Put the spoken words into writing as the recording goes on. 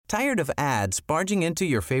Tired of ads barging into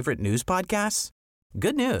your favorite news podcasts?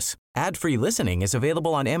 Good news. Ad-free listening is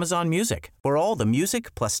available on Amazon Music for all the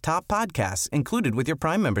music plus top podcasts included with your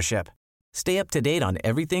Prime membership. Stay up to date on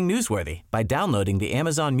everything newsworthy by downloading the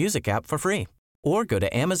Amazon Music app for free or go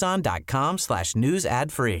to amazon.com/news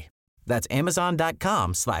ad free. That's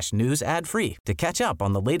amazon.com/news ad free to catch up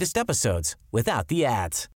on the latest episodes without the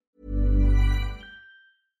ads.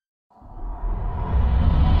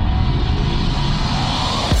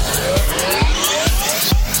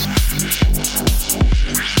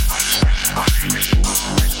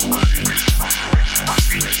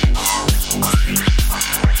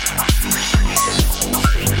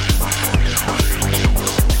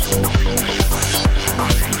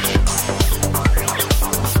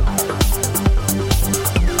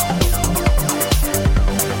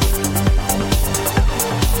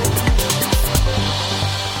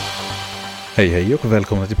 Hej och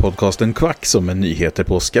välkomna till podcasten Kvack som är nyheter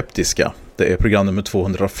på skeptiska. Det är program nummer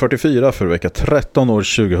 244 för vecka 13 år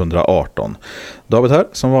 2018. David här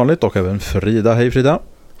som vanligt och även Frida. Hej Frida.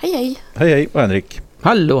 Hej hej. Hej och Henrik.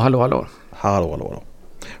 Hallå. Hallå. Har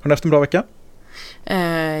ni haft en bra vecka?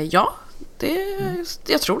 Ja,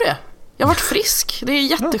 jag tror det. Jag har varit frisk, det är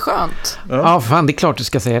jätteskönt. Ja, fan, det är klart du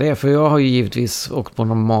ska säga det. För jag har ju givetvis åkt på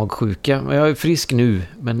någon magsjuka. Jag är frisk nu,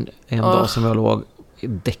 men en dag som jag låg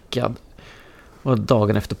däckad. Och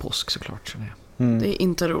dagen efter påsk såklart. Det är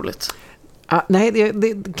inte roligt. Nej,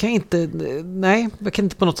 det kan jag inte. Nej, jag kan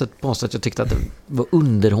inte på något sätt påstå att jag tyckte att det var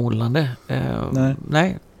underhållande.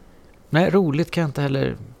 Nej, roligt kan jag inte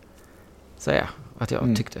heller säga att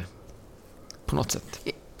jag tyckte. På något sätt.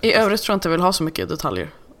 I övrigt tror jag inte jag vill ha så mycket detaljer.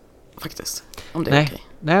 Faktiskt. Om det är okej.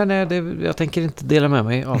 Nej, jag tänker inte dela med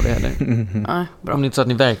mig av det heller. Nej, bra. Om det inte så att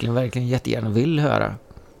ni verkligen jättegärna vill höra.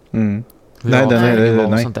 Nej.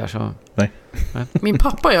 Sånt där, så. Nej. Min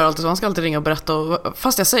pappa gör alltid så, han ska alltid ringa och berätta och,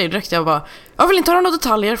 fast jag säger direkt, jag vill inte höra några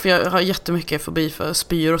detaljer för jag har jättemycket fobi för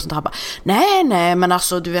spyor och sånt här. Nej, men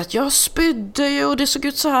alltså du vet, jag spydde ju och det såg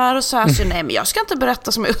ut så här så nej, men jag ska inte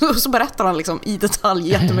berätta så berättar han liksom i detalj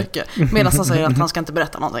jättemycket medan han säger att han ska inte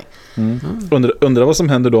berätta någonting. Undrar vad som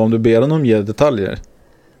händer då om du ber honom ge detaljer?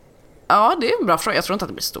 Ja, det är en bra fråga. Jag tror inte att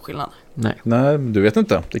det blir stor skillnad. Nej, du vet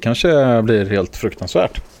inte. Det kanske blir helt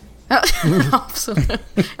fruktansvärt. Ja, absolut.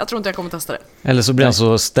 Jag tror inte jag kommer testa det. Eller så blir han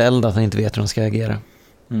så ställd att han inte vet hur han ska agera.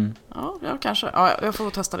 Ja, kanske. Ja, jag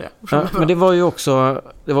får testa det. Men det var också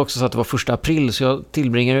så att det var 1 april, så jag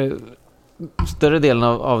tillbringade större delen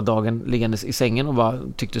av dagen liggandes i sängen och bara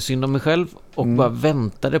tyckte synd om mig själv och bara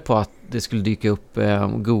väntade på att det skulle dyka upp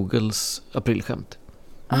Googles aprilskämt.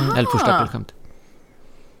 Eller 1 aprilskämt.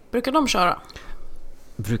 Brukar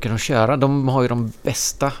de köra? De har ju de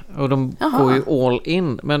bästa och de går ju all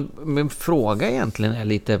in. Men min fråga egentligen är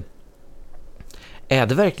lite, är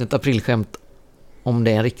det verkligen ett aprilskämt om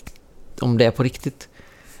det är på riktigt?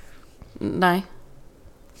 Nej.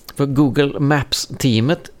 För Google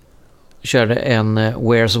Maps-teamet körde en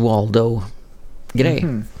Where's Waldo-grej.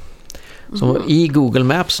 Så i Google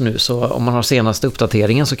Maps nu, så om man har senaste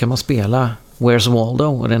uppdateringen så kan man spela Where's Waldo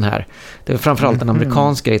och den här. Det är framförallt en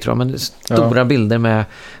amerikansk grej tror jag, men stora bilder med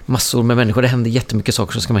massor med människor. Det händer jättemycket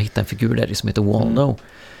saker, så ska man hitta en figur där som heter Waldo.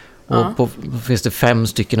 Och finns det 5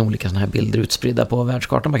 stycken olika såna här bilder utspridda på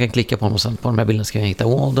världskartan. Man kan klicka på dem och sen på de här bilderna ska man hitta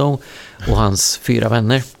Waldo och hans 4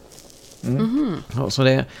 vänner. Så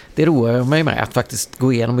det roar mig med att faktiskt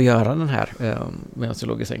gå igenom och göra den här medan jag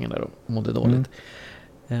låg i sängen där och mådde dåligt.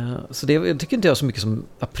 Så det tycker inte jag så mycket som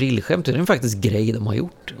aprilskämt. Det är en faktiskt grej de har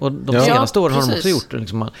gjort. Och de senaste åren har de också gjort det.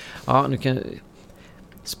 Liksom, nu kan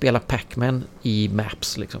spela Pac-Man i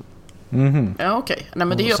Maps liksom. Ja, okej. Nej,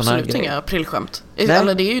 men det är ju absolut inga aprilskämt.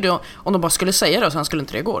 Eller det är ju då, om de bara skulle säga det och sen skulle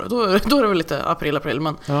inte det gå. Då är det väl lite april.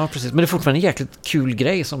 Men... Ja, precis. Men det är fortfarande en jäkligt kul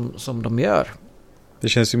grej som de gör. Det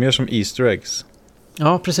känns ju mer som Easter eggs.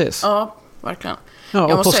 Ja, precis. Ja, verkligen.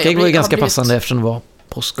 Ja, och påskägg var ju ganska passande eftersom det var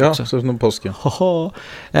påsk också. Ja, så som påsken.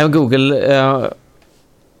 Google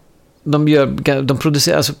de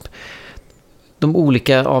producerar alltså, de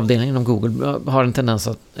olika avdelningarna inom Google har en tendens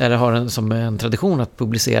att, eller har som en tradition att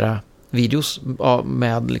publicera videos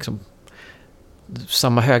med liksom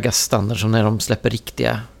samma höga standard som när de släpper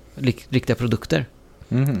riktiga produkter.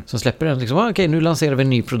 Så släpper den liksom, okej, nu lanserar vi en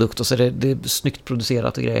ny produkt och så är det är snyggt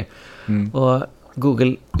producerat och grejer. Och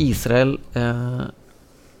Google Israel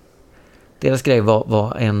deras grej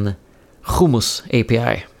var en hummus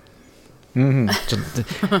API. Så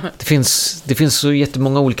det finns så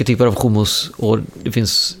jättemånga olika typer av hummus och det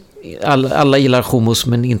finns alla gillar hummus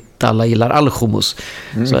men inte alla gillar all hummus.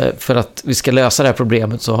 Så för att vi ska lösa det här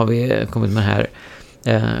problemet så har vi kommit med här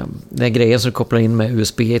Den grejen som du kopplar in med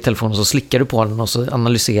USB i telefonen, så slickar du på den och så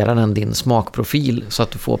analyserar den din smakprofil så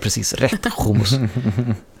att du får precis rätt hummus. Det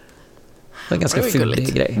är en ganska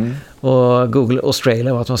fyllig grej. Och Google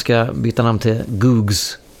Australia var att man ska byta namn till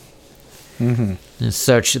Googs.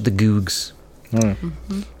 Search the Googs.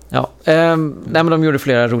 Ja, nej, men de gjorde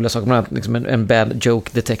flera roliga saker, bland annat liksom en bad joke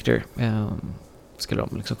detector skulle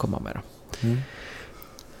de liksom komma med då.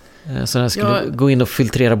 Så jag skulle gå in och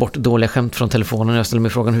filtrera bort dåliga skämt från telefonen. Jag ställer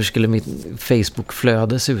mig frågan, hur skulle mitt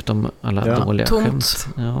Facebook-flöde se ut om alla dåliga skämt?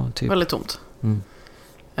 Ja, typ. Väldigt tomt.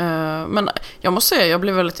 Men jag måste säga, jag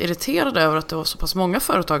blev väldigt irriterad över att det var så pass många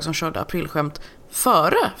företag som körde aprilskämt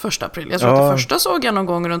före 1 april. Jag tror att det första såg jag någon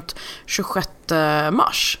gång runt 26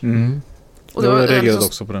 mars. Och det var reagerade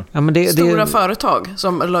också på det. Ja, men stora företag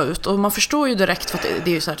som la ut, och man förstår ju direkt, för att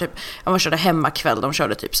det är ju så här typ, man körde hemmakväll, de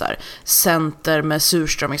körde typ så här center med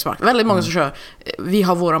surströmmingssmak. Väldigt många som kör, vi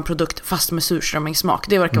har våran produkt fast med surströmmingssmak.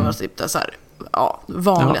 Det verkar vara typ det så här,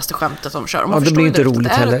 vanligaste skämtet de kör. Och man det blir inte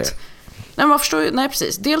roligt heller. Nej, man förstår ju, nej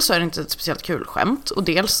precis. Dels så är det inte ett speciellt kul skämt, och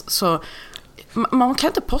dels så man kan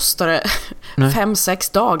inte posta det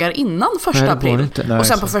 5-6 dagar innan 1 april. Och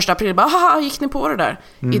sen på 1 april bara, haha, gick ni på det där?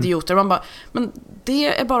 Idioter. Man bara, men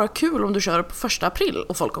det är bara kul om du kör på 1 april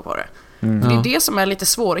och folk går på det. För det är det som är lite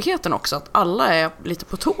svårigheten också, att alla är lite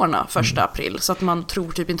på tårna 1 april, så att man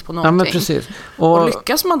tror typ inte på någonting. Ja, men precis. Och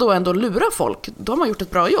lyckas man då ändå lura folk, då har man gjort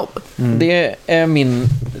ett bra jobb. Det är min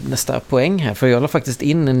nästa poäng här, för jag la faktiskt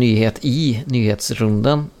in en nyhet i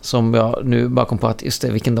nyhetsrunden som jag nu bara kom på att just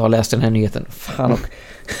det, vilken dag läste den här nyheten. Fan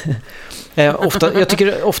och jag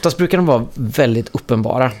tycker oftast brukar de vara väldigt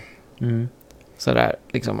uppenbara. Så där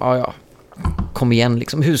liksom, kom igen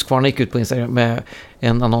liksom. Husqvarna gick ut på Instagram med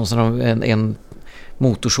en annons om en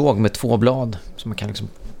motorsåg med 2 blad som man kan liksom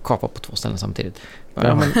kapa på 2 ställen samtidigt.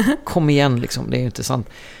 Men kom igen liksom, det är ju inte sant.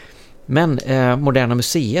 Men Moderna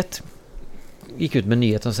Museet gick ut med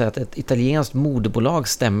nyheten och säger att ett italienskt modebolag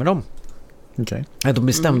stämmer dem. Okay. De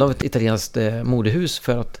blir stämda av ett italienskt modehus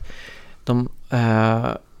för att de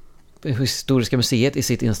Historiska museet i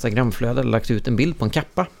sitt Instagramflöde lagt ut en bild på en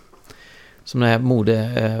kappa som det här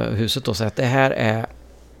modehuset då säger att det här är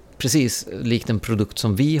precis likt en produkt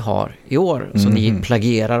som vi har i år, så ni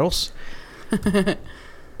plagierar oss.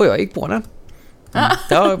 Och jag gick på den.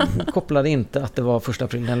 Jag kopplade inte att det var 1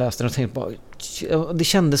 april när jag läste den och tänkte bara, det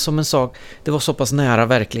kändes som en sak, det var så pass nära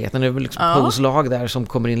verkligheten. Det var liksom påslag där som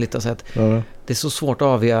kommer in lite och säger att det är så svårt att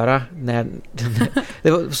avgöra när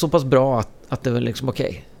det var så pass bra att det var liksom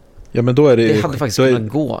okej. Ja, men då är det hade faktiskt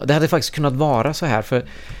kunnat gå. Det hade faktiskt kunnat vara så här, för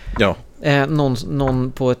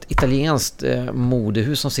någon på ett italienskt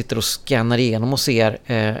modehus som sitter och scannar igenom och ser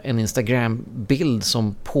en Instagram-bild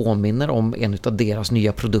som påminner om en av deras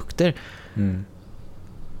nya produkter.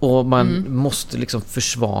 Och man måste liksom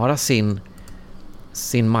försvara sin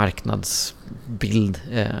marknadsbild.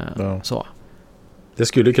 Så. Det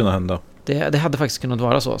skulle kunna hända. Det hade faktiskt kunnat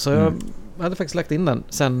vara så. Så jag hade faktiskt lagt in den.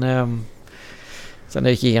 Sen när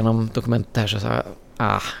jag gick igenom dokumentet här så sa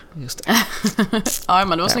jag, just det. Ja,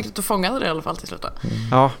 men det var snyggt att du fångade det i alla fall till slut.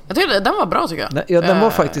 Ja. Jag tycker den var bra, tycker jag. Ja, den var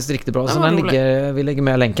faktiskt riktigt bra. Så vi lägger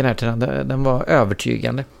med länken här till den. Den var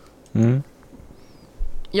övertygande.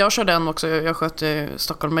 Jag körde den också. Jag skötte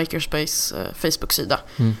Stockholm Makerspace Facebook-sida.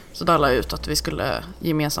 Så där la jag ut att vi skulle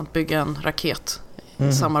gemensamt bygga en raket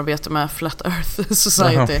i samarbete med Flat Earth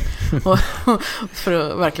Society för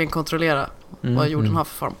att verkligen kontrollera vad jorden har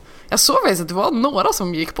för form. Jag såg faktiskt att det var några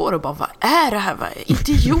som gick på det och bara, vad är det här? Vad är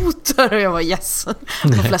idioter? Och jag var yes.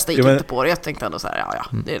 De flesta gick inte på det. Jag tänkte ändå så här,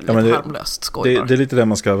 det är lite harmlöst skoj. Det är lite det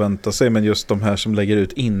man ska vänta sig, men just de här som lägger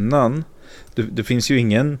ut innan, det finns ju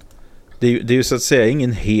ingen, det är ju så att säga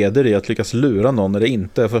ingen heder i att lyckas lura någon när det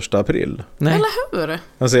inte är 1 april. Nej. Eller hur?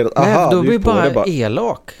 Man säger att, aha, då blir bara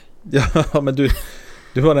elak. Ja, men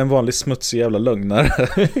du var en vanlig smutsig jävla lögnare.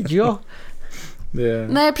 Ja.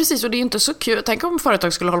 Nej, precis, och det är inte så kul. Tänk om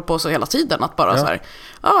företag skulle hålla på så hela tiden, att bara så här,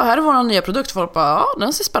 här är vår nya produkt, folk bara,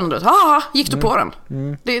 den ser spännande ut, gick du på den?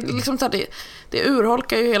 Det är liksom så här, det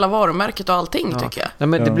urholkar ju hela varumärket och allting, tycker jag. Nej,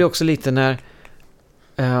 men det blir också lite när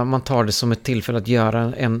man tar det som ett tillfälle att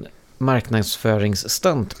göra en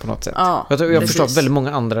marknadsföringsstunt på något sätt. Jag förstår att väldigt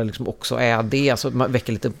många andra liksom också är det, alltså man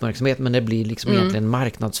väcker lite uppmärksamhet, men det blir liksom egentligen en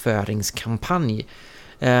marknadsföringskampanj.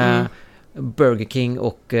 Burger King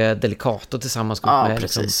och Delicato tillsammans med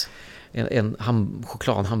liksom en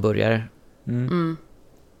chokladhamburgare.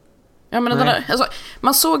 Ja, men den där, alltså,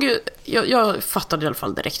 man såg ju, jag fattade i alla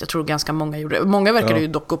fall direkt, jag tror ganska många gjorde det. Många verkade ju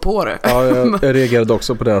dock gå på det. Ja, jag reagerade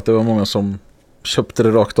också på det, att det var många som köpte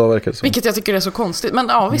det rakt av, verkar det som. Vilket jag tycker är så konstigt.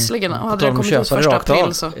 Men visserligen, hade det kommit ut 1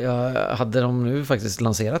 april så... Hade de nu faktiskt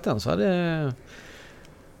lanserat den så hade...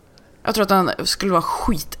 Jag tror att den skulle vara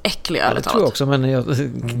skitäcklig, ärligt talat. Det tror jag också, men jag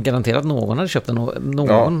garanterar att någon hade köpt den.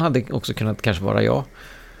 Någon hade också kunnat kanske vara jag.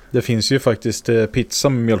 Det finns ju faktiskt pizza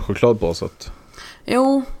med mjölkchoklad på, så att...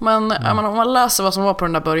 Jo, men om man läser vad som var på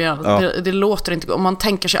den där början, det låter inte... Om man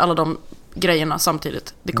tänker sig alla de grejerna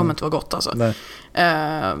samtidigt, det kommer inte vara gott alltså.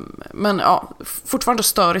 Men ja, fortfarande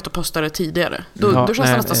störigt att posta det tidigare. Då känns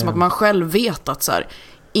det nästan som att man själv vet att så här,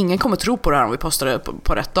 ingen kommer tro på det här om vi postar det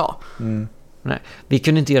på rätt dag. Nej, vi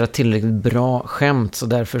kunde inte göra tillräckligt bra skämt, så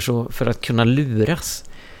därför så, för att kunna luras.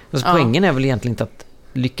 Alltså, poängen är väl egentligen inte att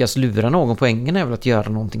lyckas lura någon, poängen är väl att göra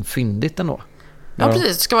någonting fyndigt ändå. Ja,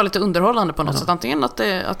 precis. Det ska vara lite underhållande på något sätt. Antingen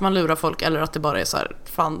att man lurar folk, eller att det bara är så här,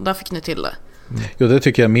 fan, där fick ni till det. Jo, det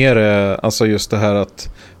tycker jag mer är, alltså just det här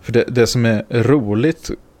att, för det som är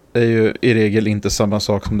roligt är ju i regel inte samma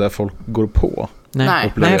sak som där folk går på.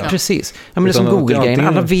 Nej, precis. Ja, men det är som Google-grejen.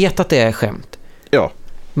 Alla vet att det är skämt. Ja.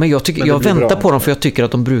 Men jag väntar på dem, för jag tycker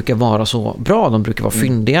att de brukar vara så bra. De brukar vara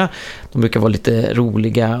fyndiga. De brukar vara lite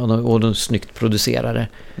roliga och de är snyggt producerade.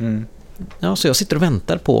 Ja, så jag sitter och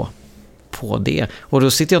väntar på det. Och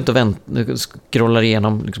då sitter jag inte och scrollar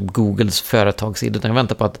igenom liksom Googles företagssida, utan jag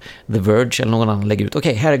väntar på att The Verge eller någon annan lägger ut.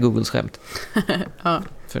 Okej, här är Googles skämt.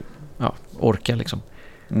 Orka liksom.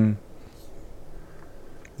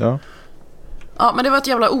 Ja. Ja, men det var ett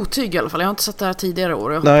jävla otyg i alla fall. Jag har inte sett det här tidigare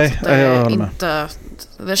år.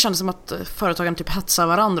 Det kändes som att företagen typ hetsar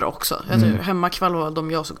varandra också. Hemmakväll var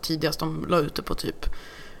de jag såg tidigast. De la ut det på typ,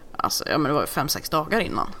 alltså, men det var 5-6 dagar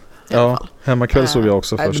innan. Ja, hemmakväll såg jag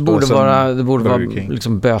också först. Det borde vara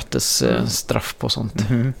liksom bötesstraff på sånt.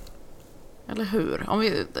 Eller hur?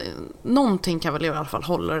 Någonting kan väl i alla fall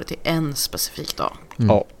hålla det till en specifik dag.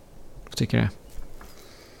 Ja, jag tycker det.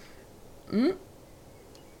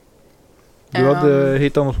 Du hade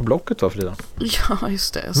hittat något på Blocket, va, Frida? Ja,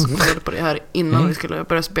 just det. Jag skrev på det här innan vi skulle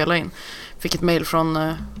börja spela in. Fick ett mejl från...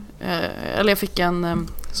 eller jag fick en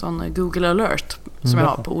sån Google alert som jag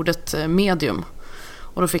har på ordet medium.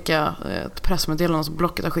 Och då fick jag ett pressmeddelande som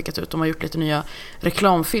Blocket har skickat ut. De har gjort lite nya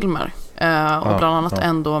reklamfilmer. Och bland annat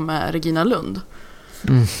en då med Regina Lund.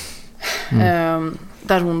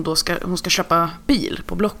 Där hon ska köpa bil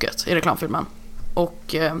på Blocket i reklamfilmen.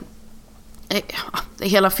 Och...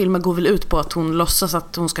 hela filmen går väl ut på att hon låtsas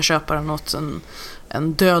att hon ska köpa den åt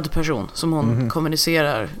en död person som hon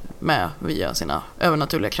kommunicerar med via sina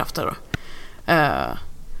övernaturliga krafter då.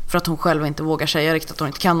 För att hon själv inte vågar säga riktigt att hon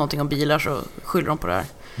inte kan någonting om bilar, så skyller hon på det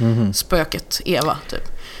här spöket Eva typ.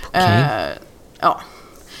 Ja.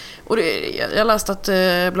 Och jag läste att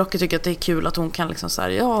Blocket tycker att det är kul att hon kan liksom så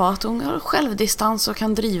här, att hon har självdistans och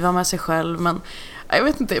kan driva med sig själv, men jag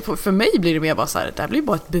vet inte, för mig blir det mer bara så här, det här blir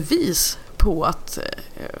bara ett bevis på att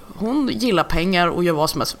hon gillar pengar och gör vad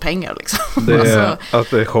som helst för pengar liksom. Det är, att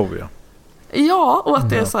det är show, ja. Ja, och att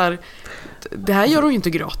det är så här, det här gör hon ju inte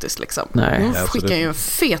gratis liksom. Nej, hon skickar ju en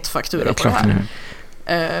fet faktura på det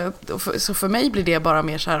här. Så för mig blir det bara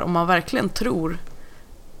mer så här, om man verkligen tror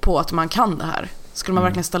på att man kan det här, skulle man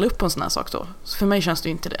verkligen ställa upp på en sån här sak då? Så för mig känns det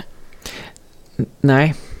ju inte det.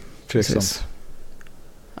 Nej, precis.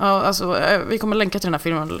 Ja, alltså, vi kommer länka till den här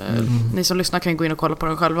filmen. Ni som lyssnar kan gå in och kolla på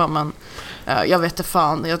den själva, men jag vet inte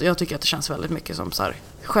fan. Jag tycker att det känns väldigt mycket som så här,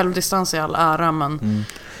 självdistans i all ära, men,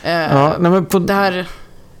 det här,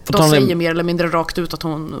 de säger mer eller mindre rakt ut att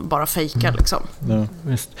hon bara fejkar liksom. Ja,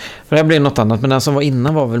 just. För det blir något annat, men den som var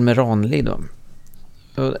innan var väl med Ranli då.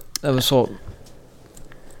 Det var så...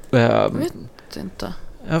 Jag vet inte.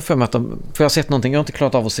 Jag har för mig att för jag har sett någonting, jag har inte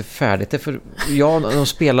klarat av att se färdigt det, för de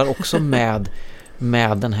spelar också med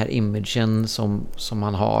den här imagen som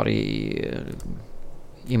man har i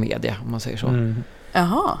media, om man säger så.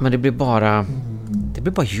 Jaha. Men det blir bara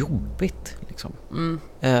jobbigt liksom.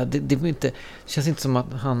 Det blir inte, det känns inte som att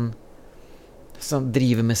han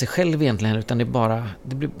driver med sig själv egentligen, utan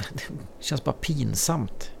det känns bara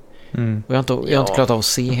pinsamt. Och jag har inte klarat av att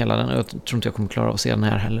se hela den. Jag tror inte jag kommer klara av att se den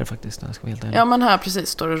här heller faktiskt. Jag ska vara helt ärlig. Ja, men här precis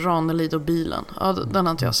står det Ranelid och bilen. Ja, den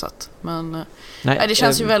har inte jag sett. Men nej, det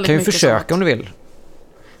känns ju väldigt kan mycket. Kan ju försöka om du vill.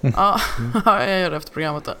 Ja, jag gör det efter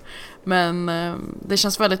programmet där. Men det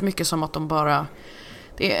känns väldigt mycket som att de bara...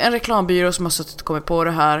 Det är en reklambyrå som har suttit och kommit på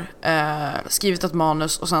det här, skrivit ett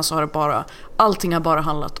manus, och sen så har det bara... Allting har bara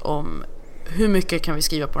handlat om hur mycket kan vi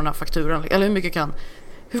skriva på den här fakturan, eller hur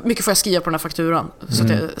mycket får jag skriva på den här fakturan så att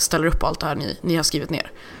jag ställer upp allt det här ni har skrivit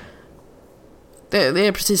ner. Det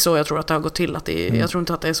är precis så jag tror att det har gått till. Jag tror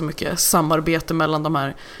inte att det är så mycket samarbete mellan de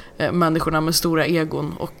här människorna med stora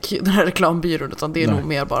egon och den här reklambyrån, utan det är nog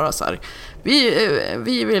mer bara så här,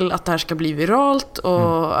 vi vill att det här ska bli viralt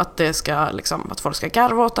och att det ska liksom, att folk ska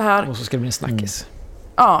garva åt det här. Och så ska det bli en snackis.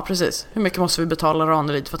 Ja, precis. Hur mycket måste vi betala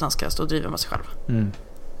Ranelid för att han ska stå och driva med sig själv?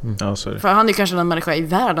 Ja, så är det. För han är kanske den människa i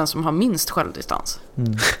världen som har minst självdistans.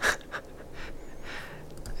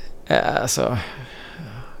 Alltså,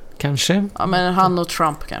 kanske. Ja, men han och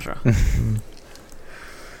Trump kanske.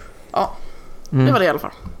 Ja, det var det i alla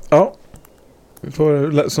fall. Ja,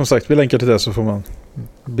 som sagt, vi länkar till det så får man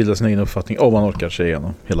bilda sin egen uppfattning om man orkar sig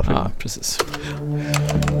igenom hela filmen. Ja, precis.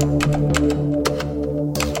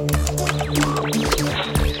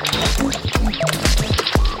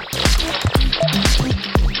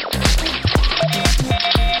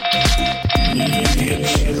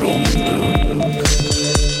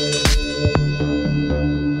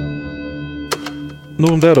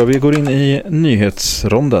 Nog om det då, vi går in i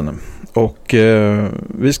nyhetsronden. Och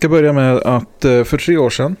vi ska börja med att för 3 år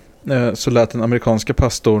sedan så lät den amerikanska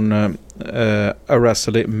pastorn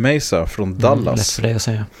Araceli Mesa från Dallas. Lätt för dig att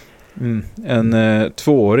säga. En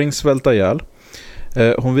 2-åring svälta ihjäl.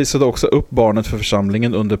 Hon visade också upp barnet för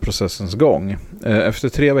församlingen under processens gång. Efter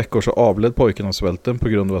 3 veckor så avled pojken av svälten på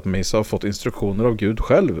grund av att Mesa har fått instruktioner av Gud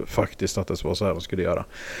själv faktiskt att det var så här de skulle göra.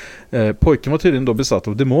 Pojken var tydligen då besatt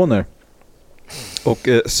av demoner. Och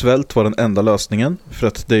svält var den enda lösningen. För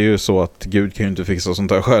att det är ju så att Gud kan ju inte fixa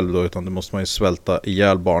sånt här själv då, utan det måste man ju svälta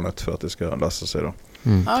ihjäl barnet för att det ska lösa sig då.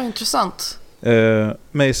 Ja, intressant.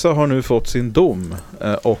 Mesa har nu fått sin dom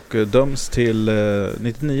och döms till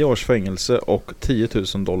 99 års fängelse och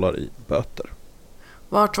 $10,000 i böter.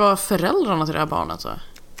 Vart var föräldrarna till det här barnet så?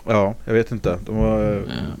 Ja, jag vet inte. De var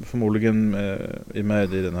förmodligen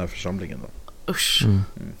med i den här församlingen då. Usch.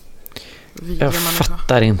 Jag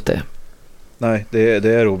fattar inte. Nej, det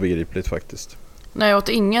är obegripligt faktiskt. Nej, och att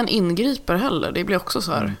ingen ingriper heller. Det blir också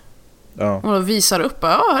så här. Ja. Och de visar upp,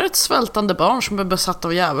 här är ett svältande barn som är besatt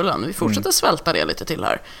av djävulen. Vi fortsätter svälta det lite till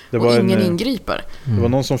här. Och ingen ingriper. Det var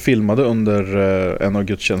någon som filmade under en av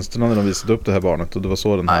gudstjänsterna när de visade upp det här barnet. Och det var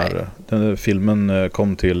så den här filmen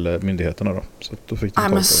kom till myndigheterna då. Så då fick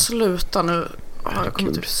de men sluta nu. Jag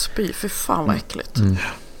kommer till spy. För fan vad äckligt.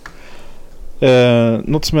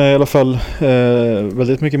 Något som är i alla fall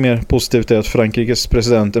väldigt mycket mer positivt är att Frankrikes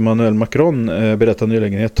president Emmanuel Macron berättade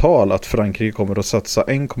nyligen i ett tal att Frankrike kommer att satsa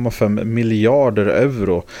 1,5 miljarder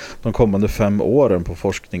euro de kommande 5 åren på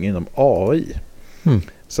forskning inom AI.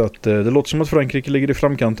 Så att det låter som att Frankrike ligger i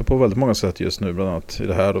framkanten på väldigt många sätt just nu, bland annat i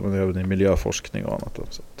det här men även i miljöforskning och annat.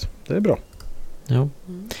 Så att det är bra. Ja.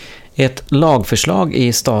 Ett lagförslag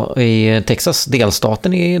i Texas,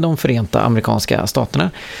 delstaten i de förenta amerikanska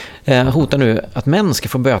staterna, hotar nu att män ska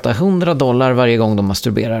få böta $100 varje gång de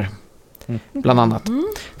masturberar. Bland annat.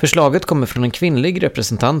 Förslaget kommer från en kvinnlig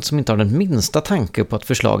representant som inte har den minsta tanke på att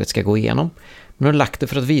förslaget ska gå igenom. Men har lagt det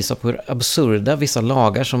för att visa på hur absurda vissa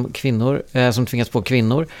lagar som tvingas på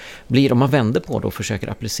kvinnor blir om man vänder på det och försöker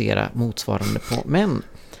applicera motsvarande på män.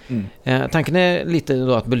 Tanken är lite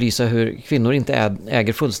då att belysa hur kvinnor inte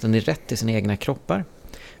äger fullständig rätt till sina egna kroppar.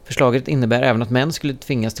 Förslaget innebär även att män skulle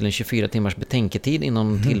tvingas till en 24 timmars betänketid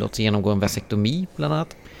innan de tillåts genomgå en vasektomi bland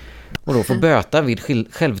annat. Och då få böta vid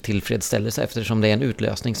självtillfredsställelse eftersom det är en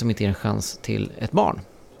utlösning som inte ger en chans till ett barn.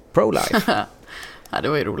 Pro-life. Ja, det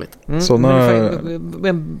var ju roligt.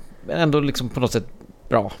 Men ändå liksom på något sätt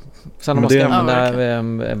bra. Sen om man ska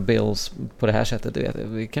använda bills på det här sättet,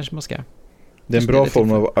 det kanske man ska. Det är en bra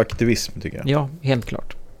form av aktivism tycker jag. Ja, helt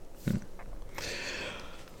klart.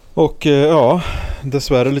 Och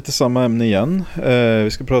dessvärre lite samma ämne igen.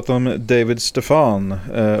 Vi ska prata om David Stefan.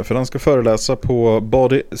 För han ska föreläsa på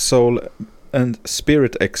Body, Soul and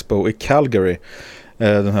Spirit Expo i Calgary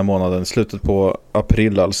den här månaden, slutet på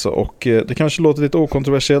april alltså. Och det kanske låter lite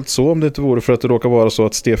okontroversiellt så om det inte vore för att det råkar vara så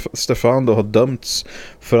att Stefan då har dömts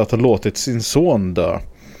för att ha låtit sin son dö.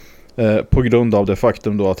 På grund av det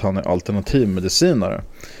faktum då att han är alternativmedicinare.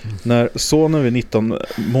 När sonen vid 19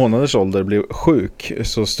 månaders ålder blev sjuk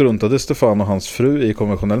så struntade Stefan och hans fru i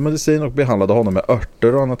konventionell medicin och behandlade honom med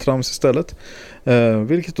örter och annat trams istället.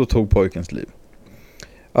 Vilket då tog pojkens liv.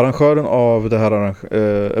 Arrangören av det här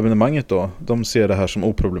evenemanget då, de ser det här som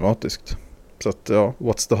oproblematiskt. Så att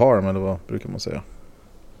what's the harm, eller vad brukar man säga?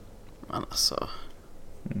 Men alltså,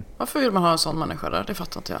 varför vill man ha en sån människa där? Det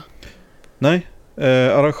fattar inte jag. Nej.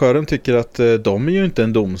 Arrangören tycker att de är ju inte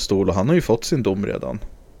en domstol och han har ju fått sin dom redan.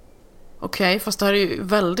 Okej, fast det här är ju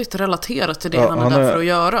väldigt relaterat till det han är där för att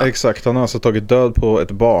göra. Exakt, han har alltså tagit död på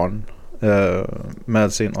ett barn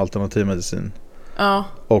med sin alternativmedicin. Ja.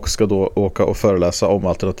 Och ska då åka och föreläsa om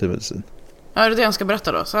alternativmedicin. Ja, det är det han ska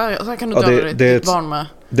berätta då. Så här kan du döda ditt barn med.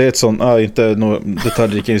 Det är ett sånt, inte några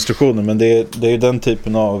detaljrika instruktioner, men det är ju den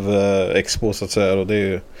typen av expo så att säga, och det är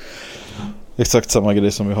ju exakt samma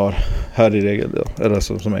grej som vi har här i regel, eller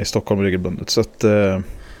som är i Stockholm regelbundet. Så att,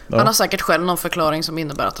 han har säkert själv någon förklaring som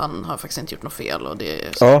innebär att han har faktiskt inte gjort något fel och det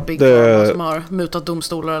är Big Pharma som har mutat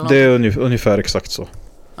domstolar eller något. Det är ungefär exakt så.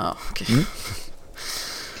 Ja, okej.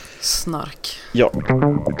 Snark. Ja.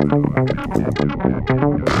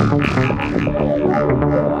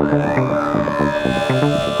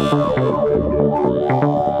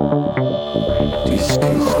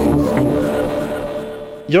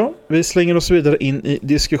 Ja, vi slänger oss vidare in i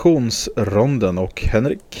diskussionsronden och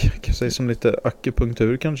Henrik, kan säga som lite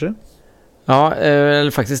akupunktur kanske? Ja,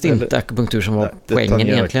 eller faktiskt inte akupunktur som var poängen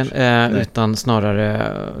egentligen, utan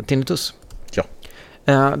snarare tinnitus. Ja.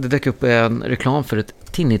 Det dök upp en reklam för ett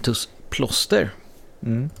tinnitusplåster.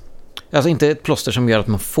 Alltså inte ett plåster som gör att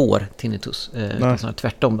man får tinnitus, utan snarare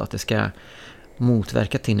tvärtom att det ska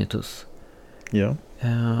motverka tinnitus. Ja.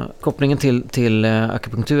 Kopplingen till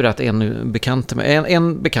akupunktur är att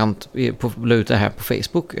en bekant la ut det här på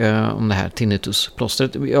Facebook om det här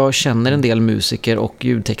tinnitusplåstret. Jag känner en del musiker och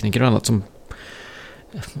ljudtekniker och annat som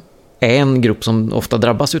är en grupp som ofta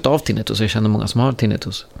drabbas utav tinnitus. Jag känner många som har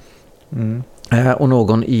tinnitus. Och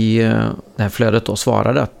någon i det här flödet då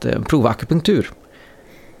svarade att prova akupunktur.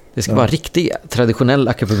 Det ska vara riktig traditionell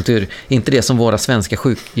akupunktur, inte det som våra svenska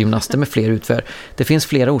sjukgymnaster med fler utför. Det finns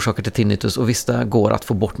flera orsaker till tinnitus och vissa går att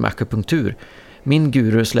få bort med akupunktur. Min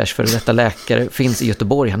guru / för detta läkare finns i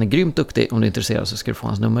Göteborg. Han är grymt duktig. Om du är intresserad så ska du få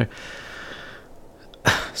hans nummer.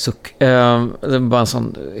 Suck. Det är bara en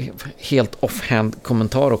sån helt offhand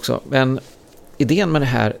kommentar också. Men idén med det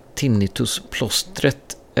här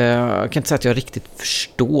tinnitusplåstret, jag kan inte säga att jag riktigt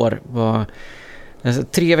förstår vad...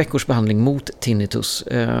 3 veckors behandling mot tinnitus.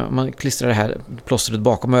 Man klistrar det här plåstret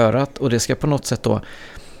bakom örat och det ska på något sätt då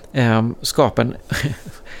skapa en...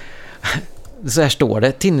 Så här står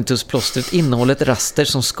det. Tinnitusplåstret innehåller ett raster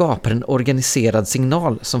som skapar en organiserad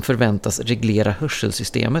signal som förväntas reglera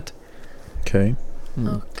hörselsystemet. Okej.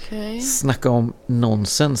 Snacka om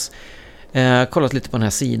nonsens. Kollat lite på den här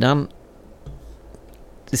sidan.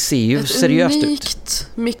 Det ser ju ett seriöst ut. Ett unikt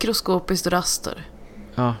mikroskopiskt raster.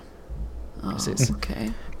 Ja. Precis.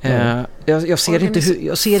 Jag ser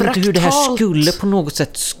inte hur det här skulle på något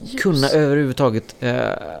sätt kunna överhuvudtaget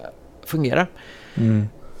fungera.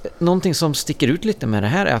 Någonting som sticker ut lite med det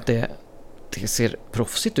här är att det ser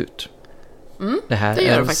proffsigt ut. Det här det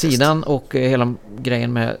är sidan och hela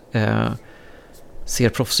grejen med ser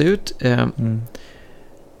proffsigt ut.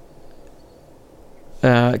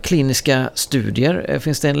 Kliniska studier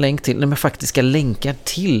finns det en länk till, med faktiska länkar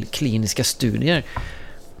till kliniska studier.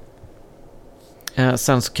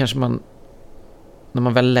 Sen så kanske man, när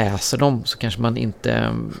man väl läser dem, så kanske man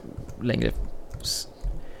inte längre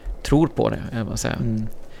tror på det, jag vill säga.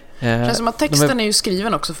 Det känns som att texten är ju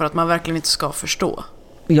skriven också för att man verkligen inte ska förstå.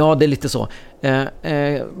 Ja, det är lite så.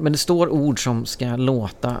 Men det står ord som ska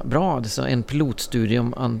låta bra. Det är en pilotstudie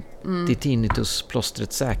om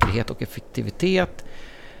antitinnitusplåstrets säkerhet och effektivitet.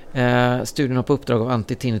 Studien har på uppdrag av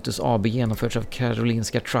Antitinnitus AB genomförts av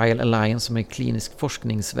Karolinska Trial Alliance, som är klinisk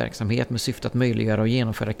forskningsverksamhet med syfte att möjliggöra och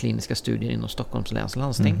genomföra kliniska studier inom Stockholms läns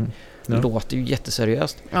landsting. Det låter ju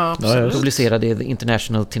jätteseriöst. Ja, publicerade i The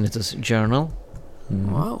International Tinnitus Journal.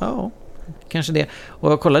 Wow. Ja, kanske det.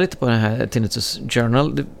 Och jag kollar lite på den här Tinnitus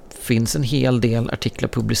Journal. Det finns en hel del artiklar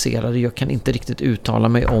publicerade. Jag kan inte riktigt uttala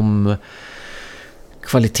mig om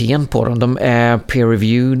kvaliteten på dem. De är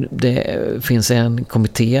peer-reviewed. Det finns en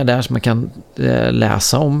kommitté där som man kan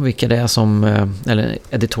läsa om vilka det är som, eller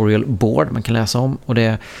editorial board man kan läsa om, och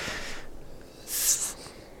det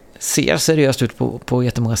ser seriöst ut på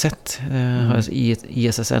jättemånga sätt. I ett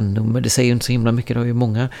ISSN-nummer. Det säger ju inte så himla mycket, det har ju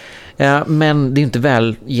många. Men det är inte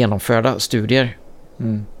väl genomförda studier.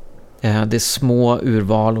 Det är små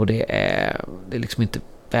urval och det är liksom inte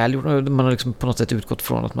väl gjort. Man har liksom på något sätt utgått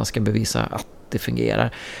från att man ska bevisa att det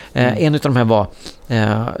fungerar. En av de här var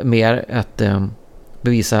mer att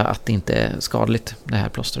bevisa att det inte är skadligt, det här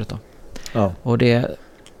plåstret då. Ja. Och det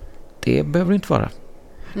behöver det inte vara.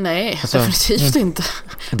 Nej, alltså, definitivt inte.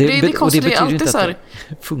 Det är konstigt, det är alltid så här,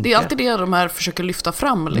 det är alltid det de här försöker lyfta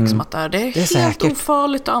fram liksom, att det är helt säkert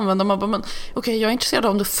ofarligt att använda. Man bara, men okej, jag är intresserad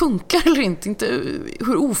av om det funkar eller inte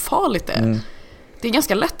hur ofarligt det är. Det är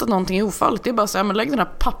ganska lätt att någonting är ofarligt. Det är bara så här, men lägg den här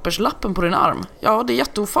papperslappen på din arm. Ja, det är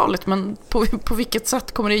jätteofarligt, men på vilket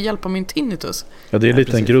sätt kommer det hjälpa min tinnitus? Ja, det är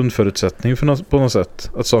lite en grundförutsättning på något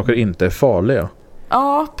sätt, att saker inte är farliga.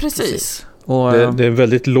 Ja, precis. Och det är en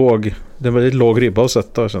väldigt låg ribba att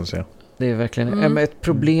sätta, känns det. Det är verkligen ett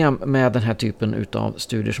problem med den här typen utav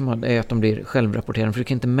studier som är att de blir självrapporterande, för du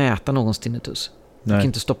kan inte mäta någons tinnitus. Du kan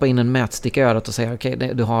inte stoppa in en mätstick i örat och säga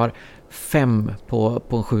okej, du har 5 på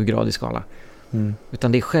en 7-gradig skala.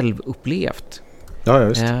 Utan det är självupplevt. Ja,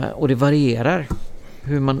 just. Och det varierar.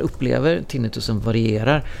 Hur man upplever tinnitusen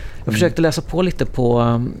varierar. Jag försökte läsa på lite på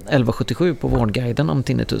 1177 på Vårdguiden om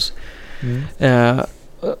tinnitus.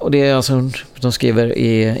 Och det är alltså, de skriver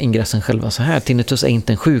i ingressen själva så här: tinnitus är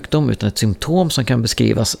inte en sjukdom utan ett symptom som kan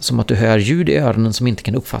beskrivas som att du hör ljud i öronen som inte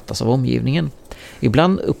kan uppfattas av omgivningen.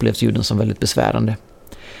 Ibland upplevs ljuden som väldigt besvärande.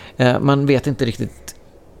 Man vet inte riktigt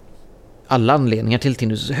alla anledningar till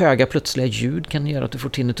tinnitus. Höga plötsliga ljud kan göra att du får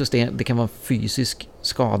tinnitus. Det kan vara fysisk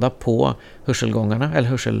skada på hörselgångarna eller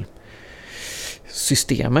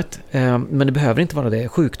hörselsystemet. Men det behöver inte vara det.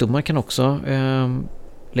 Sjukdomar kan också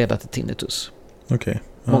leda till tinnitus. Okay.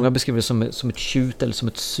 Ja. Många beskriver det som ett tjut eller som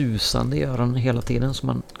ett susande i öronen hela tiden som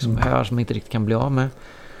man hör, som man inte riktigt kan bli av med.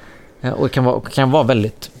 Och det kan vara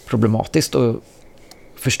väldigt problematiskt, och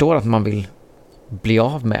förstår att man vill bli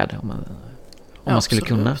av med det om man skulle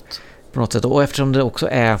kunna på något sätt. Och eftersom det också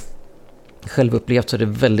är självupplevt så är det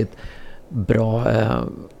väldigt bra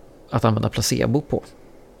att använda placebo på.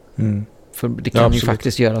 För det kan ju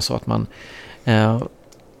faktiskt göra så att man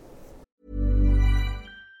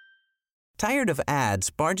Tired of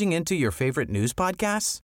ads barging into your favorite news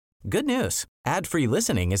podcasts? Good news. Ad-free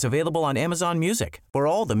listening is available on Amazon Music for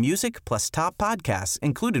all the music plus top podcasts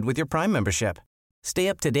included with your Prime membership. Stay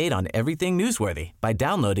up to date on everything newsworthy by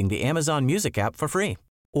downloading the Amazon Music app for free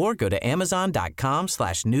or go to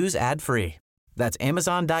amazon.com/news ad free. That's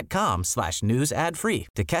amazon.com/news ad free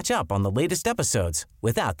to catch up on the latest episodes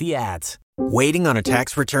without the ads. Waiting on a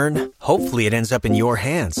tax return? Hopefully it ends up in your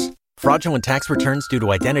hands. Fraudulent tax returns due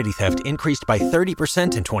to identity theft increased by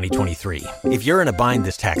 30% in 2023. If you're in a bind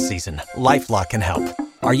this tax season, LifeLock can help.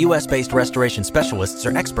 Our U.S.-based restoration specialists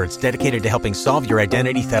are experts dedicated to helping solve your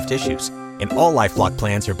identity theft issues. And all LifeLock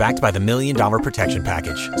plans are backed by the $1 Million Protection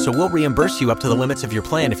Package. So we'll reimburse you up to the limits of your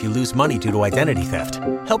plan if you lose money due to identity theft.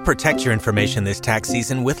 Help protect your information this tax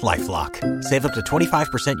season with LifeLock. Save up to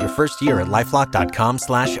 25% your first year at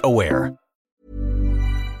LifeLock.com/aware.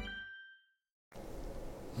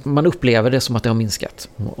 Man upplever det som att det har minskat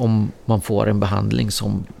om man får en behandling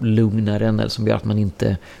som lugnar en eller som gör att man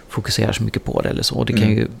inte fokuserar så mycket på det eller så. Och det kan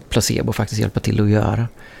ju placebo faktiskt hjälpa till att göra.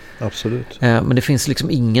 Absolut. Men det finns liksom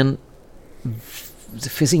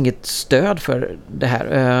inget stöd för det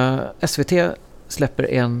här. SVT släppte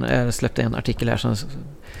en artikel här som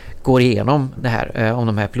går igenom det här om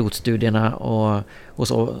de här pilotstudierna och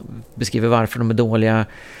så beskriver varför de är dåliga.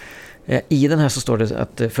 I den här så står det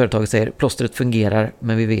att företaget säger plåstret fungerar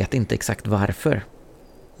men vi vet inte exakt varför.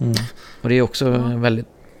 Och det är också en väldigt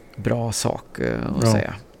bra sak att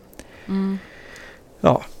säga.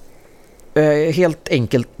 Ja. Helt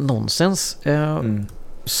enkelt nonsens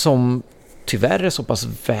som tyvärr är så pass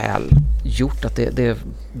väl gjort att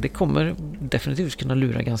det kommer definitivt kunna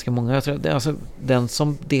lura ganska många. Jag tror det är alltså den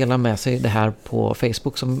som delar med sig det här på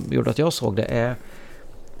Facebook som gjorde att jag såg det är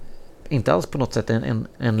inte alls på något sätt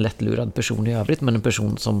en lättlurad person i övrigt, men en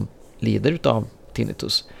person som lider utav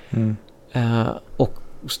tinnitus. Och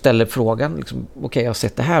ställer frågan liksom, okej, jag har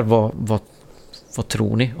sett det här, vad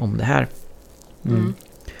tror ni om det här?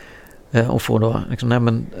 Och får då liksom, nej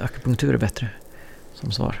men akupunktur är bättre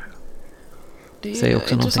som svar. Det säger är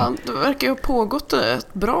också intressant. någonting. Det verkar ju ha pågått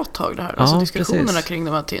ett bra tag det här. Ja, alltså diskussionerna precis. kring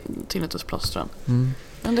de här tinnitusplåstren.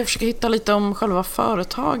 Men du försöker hitta lite om själva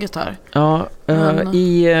företaget här. Ja,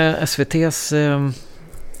 i SVT:s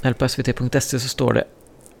eller på svt.se så står det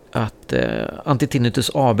att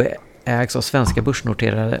Antitinnitus AB ägs av svenska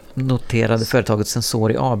börsnoterade företaget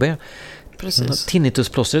Sensori AB. Precis.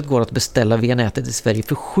 Tinnitusplåstret går att beställa via nätet i Sverige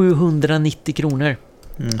för 790 kronor.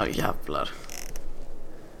 Ja, jävlar.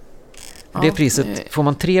 För det priset får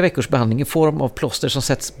man 3 veckors behandling i form av plåster som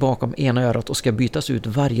sätts bakom ena örat och ska bytas ut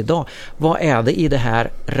varje dag. Vad är det i det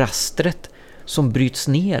här rastret som bryts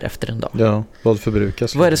ner efter en dag? Ja, vad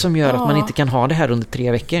förbrukas? Vad är det som gör att man inte kan ha det här under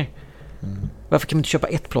 3 veckor? Varför kan man inte köpa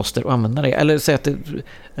ett plåster och använda det? Eller säga att det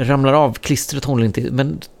ramlar av, klistret håller inte,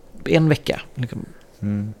 men 1 vecka.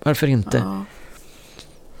 Varför inte? Ja.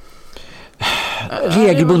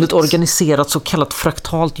 Regelbundet organiserat så kallat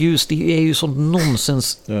fraktalt ljus, det är ju sånt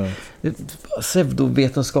nonsens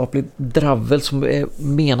pseudovetenskapligt dravel som är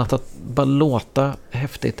menat att bara låta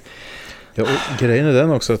häftigt. Ja, och grejen är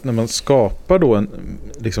den också att när man skapar då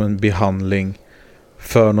en behandling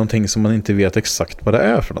för någonting som man inte vet exakt vad det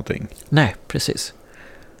är för någonting. Nej, precis.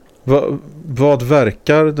 Vad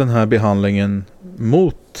verkar den här behandlingen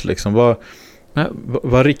mot liksom?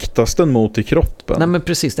 Vad riktas den mot i kroppen? Nej, men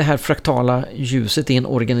precis, det här fraktala ljuset i en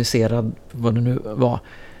organiserad, vad det nu var.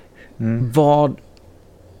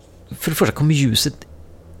 För det första kommer ljuset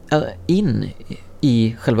in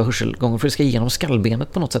i själva hörselgången, för det ska igenom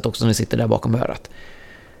skallbenet på något sätt också när det sitter där bakom örat.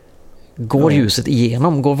 Går ljuset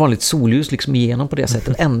igenom, går vanligt solljus liksom igenom på det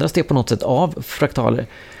sättet, ändras det på något sätt av fraktaler.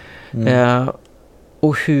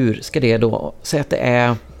 Och hur ska det då säga att det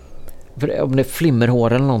är, för om det är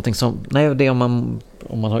flimmerhår eller någonting som, nej, det är om man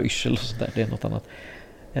om man har yrsel och sådär, det är något annat.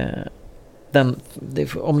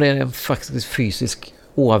 Om det är en faktiskt fysisk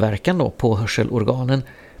åverkan då på hörselorganen,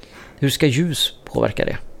 hur ska ljus påverka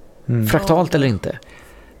det? Fraktalt eller inte?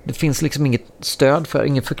 Det finns liksom inget stöd för,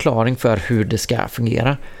 ingen förklaring för hur det ska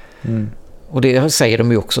fungera. Och det säger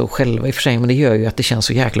de ju också själva i och för sig, men det gör ju att det känns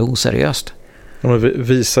så jäkla oseriöst. Ja, men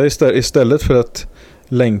visa istället för att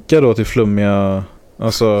länka då till flummiga,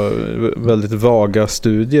 alltså väldigt vaga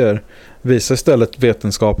studier, visa istället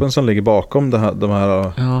vetenskapen som ligger bakom de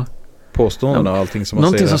här påståendena och allting som man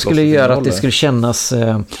någonting säger. Någonting som skulle göra att det skulle kännas,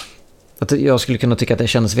 att jag skulle kunna tycka att det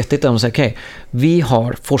känns vettigt om man säger okej, vi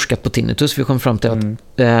har forskat på tinnitus, vi kom fram till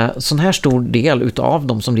att sån här stor del utav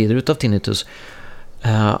de som lider utav tinnitus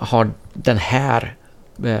har den här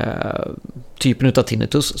typen utav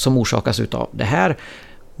tinnitus som orsakas utav det här.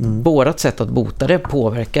 Vårat sätt att bota det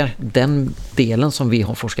påverkar den delen som vi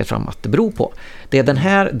har forskat fram att det beror på. Det är den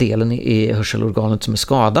här delen i hörselorganet som är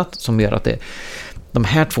skadat som gör att de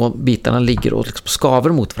här två bitarna ligger och liksom skaver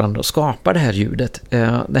mot varandra och skapar det här ljudet.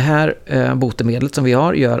 Det här botemedlet som vi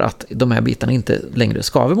har gör att de här bitarna inte längre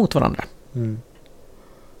skaver mot varandra.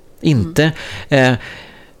 Inte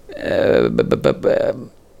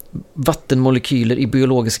vattenmolekyler i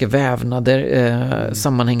biologiska vävnader,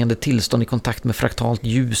 sammanhängande tillstånd i kontakt med fraktalt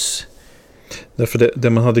ljus. Därför det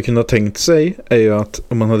man hade kunnat tänkt sig är ju att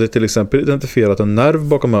om man hade till exempel identifierat en nerv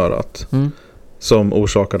bakom örat som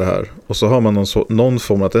orsakar det här, och så har man någon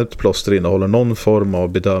form att ett plåster innehåller någon form av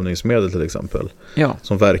bedövningsmedel till exempel,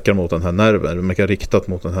 som verkar mot den här nerven, verkar riktat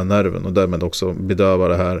mot den här nerven och därmed också bedövar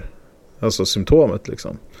det här, alltså symptomet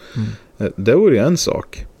liksom. Det vore ju en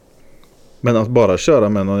sak. Men att bara köra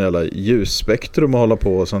med någon jävla ljusspektrum och hålla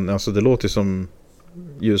på, alltså det låter ju som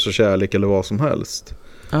ljus och kärlek eller vad som helst.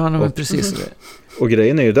 Ja, men precis det. Och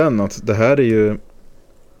grejen är ju den att det här är ju,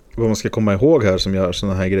 vad man ska komma ihåg här som gör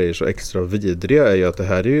sådana här grejer så extra vidriga, är ju att det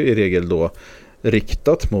här är ju i regel då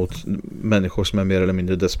riktat mot människor som är mer eller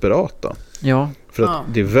mindre desperata. Ja. För att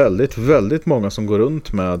det är väldigt, väldigt många som går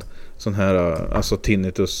runt med sån här, alltså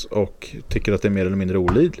tinnitus och tycker att det är mer eller mindre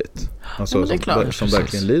olidligt. Alltså som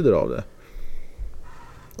verkligen lider av det.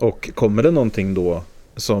 Och kommer det någonting då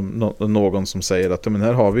som någon som säger att men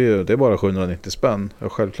här har vi ju, det är bara 790 spänn. Ja,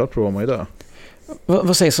 självklart provar man ju det.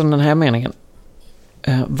 Vad sägs om den här meningen?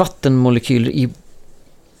 Vattenmolekyler i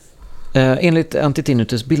enligt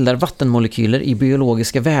antitinnitus bildar vattenmolekyler i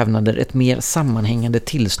biologiska vävnader ett mer sammanhängande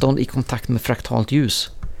tillstånd i kontakt med fraktalt ljus.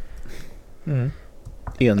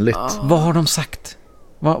 Enligt. Vad har de sagt?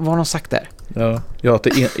 Vad har de sagt där? Ja, att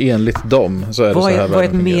det enligt dem så är det så här. Vad är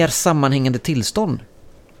ett mer sammanhängande tillstånd?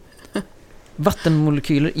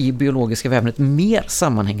 Vattenmolekyler i biologiska vävnader, ett mer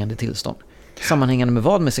sammanhängande tillstånd. Sammanhängande med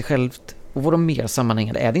vad? Med sig självt? Och vad är mer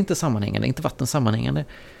sammanhängande? Är det inte sammanhängande? Är inte vatten sammanhängande?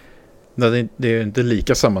 Nej, det är inte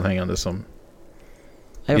lika sammanhängande som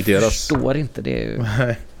jag förstår inte. Det är ju...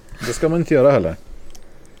 Nej, det ska man inte göra heller.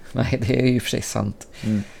 Nej, det är ju för sig sant.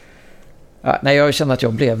 Nej, jag känner att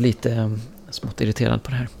jag blev lite smått irriterad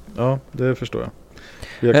på det här. Ja, det förstår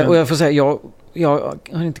jag. Och jag får säga, jag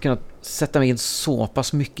har inte kunnat sätta mig in så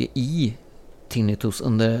pass mycket i tinnitus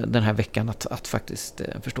under den här veckan att faktiskt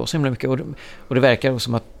förstå så himla mycket. Och det verkar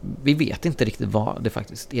som att vi vet inte riktigt vad det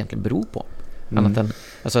faktiskt egentligen beror på. Annat än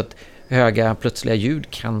alltså att höga plötsliga ljud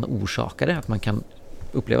kan orsaka det. Att man kan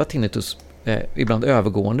uppleva tinnitus ibland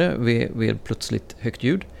övergående vid plötsligt högt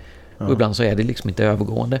ljud. Och ibland så är det liksom inte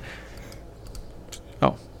övergående.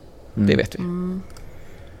 Ja, det vet vi.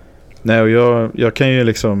 Nej, och jag kan ju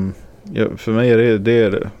liksom... för mig är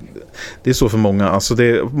det är så för många. Alltså det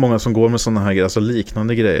är många som går med sådana här grejer, alltså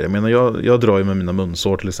liknande grejer. Jag menar, jag drar ju med mina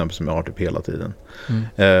munsår till exempel som jag har typ hela tiden.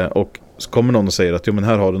 Och så kommer någon och säger att jo, men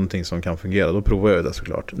här har du någonting som kan fungera. Då provar jag det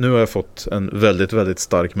såklart. Nu har jag fått en väldigt, väldigt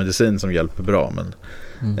stark medicin som hjälper bra. Men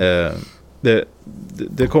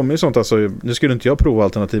det kommer ju sånt. Alltså, nu skulle inte jag prova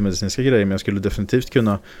alternativmedicinska grejer, men jag skulle definitivt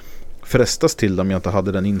kunna frestas till om jag inte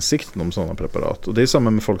hade den insikten om sådana preparat. Och det är samma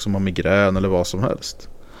med folk som har migrän eller vad som helst.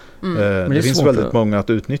 Det finns väldigt många att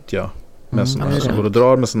utnyttja med som går och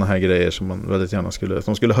drar med såna här grejer som man väldigt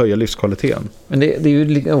gärna skulle höja livskvaliteten. Men det är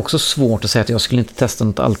ju också svårt att säga att jag skulle inte testa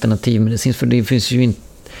något alternativmedicin, för det finns ju inte,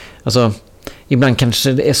 alltså ibland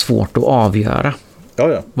kanske det är svårt att avgöra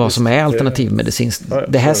vad som är alternativmedicin.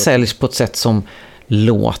 Det här säljs på ett sätt som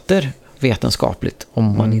låter vetenskapligt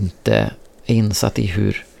om man inte är insatt i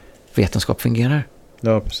hur vetenskap fungerar.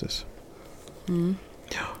 Ja, precis.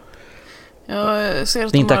 Jag ser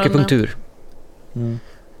att det är inte akupunktur.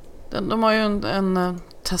 De har ju en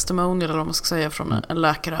testimonial, eller vad man ska säga, från en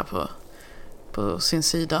läkare på sin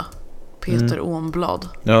sida. Peter Ånblad.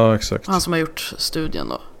 Ja, exakt. Han som har gjort studien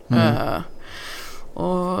då.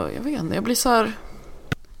 Och jag vet inte, jag blir så här,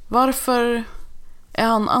 varför är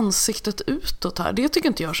han ansiktet utåt här? Det tycker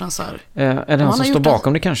inte jag känns så här. Är det han som står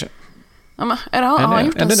bakom det kanske? Ja, men har han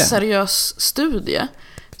gjort en seriös studie?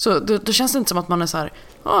 Så då känns det inte som att man är så här,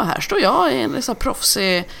 här står jag i en så här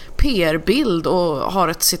proffsig PR-bild och har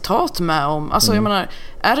ett citat med om. Alltså jag menar,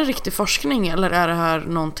 är det riktig forskning eller är det här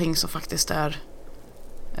någonting som faktiskt är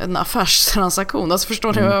en affärstransaktion? Alltså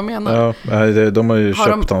förstår ni vad jag menar? Ja, de har ju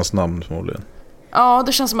köpt hans namn förmodligen. Ja,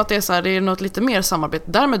 det känns som att det är så här, det är något lite mer samarbete.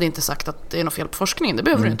 Därmed är inte sagt att det är något fel på forskning, det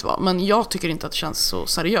behöver det inte vara. Men jag tycker inte att det känns så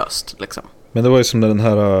seriöst liksom. Men det var ju som den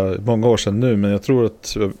här, många år sedan nu, men jag tror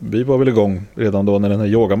att vi var väl igång redan då när den här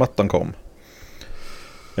yogamattan kom.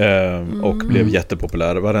 Och blev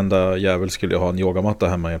jättepopulär. Varenda jävel skulle ha en yogamatta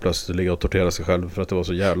hemma och plötsligt ligga och tortera sig själv för att det var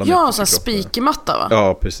så jävla mycket. Ja, sån spikmatta va?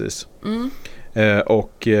 Ja, precis.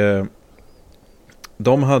 Och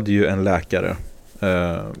de hade ju en läkare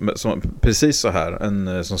som, precis så här,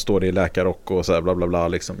 en som står i läkarrock och så här bla bla bla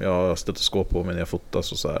liksom. Jag har stetoskop på mig när jag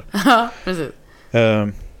fotas och så här. Ja, precis.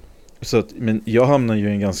 Så att, men jag hamnade ju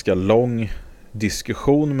i en ganska lång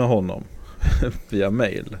diskussion med honom via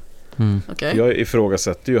mail. Okay. Jag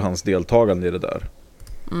ifrågasätter ju hans deltagande i det där.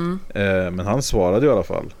 Men han svarade i alla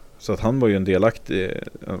fall. Så att han var ju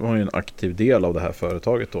han var ju en aktiv del av det här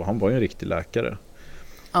företaget då. Han var ju en riktig läkare.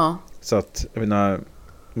 Ja. Så att, jag menar,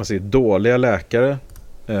 man säger dåliga läkare.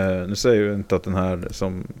 Nu säger jag inte att den här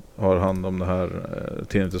som har hand om det här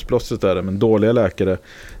tinnitusplåstret är det, men dåliga läkare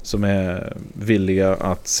som är villiga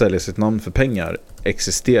att sälja sitt namn för pengar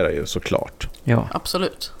existerar ju såklart. Ja,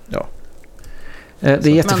 absolut. Ja. Det är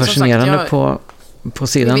jättefascinerande på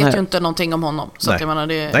sidan här. Vi vet ju inte någonting om honom. Så att jag menar,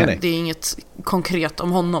 det är inget konkret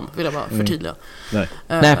om honom, vill jag bara förtydliga.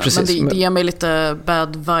 Nej, precis. Men det ger mig lite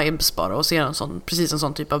bad vibes bara att se precis en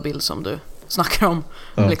sån typ av bild som du snackar om.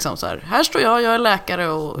 Liksom så här står jag är läkare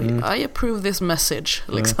och I approve this message.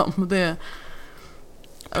 Liksom. Det,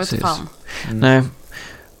 jag vet inte fan. Nej.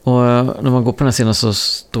 Och när man går på den här sidan så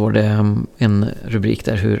står det en rubrik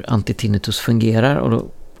där hur antitinnitus fungerar, och då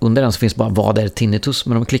under den så finns bara vad är tinnitus,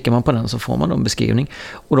 men om klickar man på den så får man en beskrivning,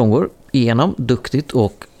 och de går igenom duktigt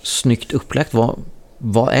och snyggt upplagt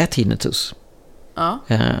vad är tinnitus. Ja.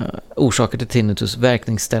 Orsaker till tinnitus,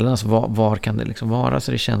 verkningsställen, alltså var kan det liksom vara,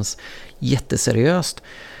 så det känns jätteseriöst.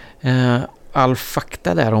 All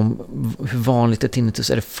fakta där om hur vanligt är tinnitus,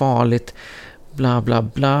 är det farligt, bla bla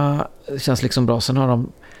bla, det känns liksom bra. Sen har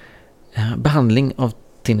de behandling av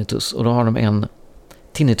tinnitus, och då har de en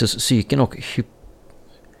tinnituscykeln och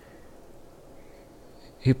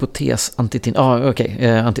hypotes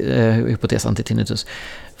antitinnitus.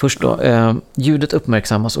 Först då, ljudet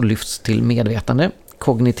uppmärksammas och lyfts till medvetande.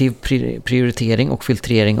 Kognitiv prioritering och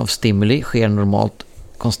filtrering av stimuli sker normalt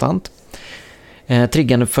konstant.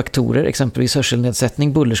 Triggande faktorer, exempelvis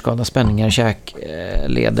hörselnedsättning, bullerskada, spänningar, käk,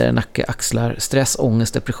 leder, nacke, axlar, stress,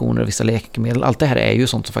 ångest, depressioner och vissa läkemedel. Allt det här är ju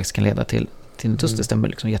sånt som faktiskt kan leda till tinnitus. Det stämmer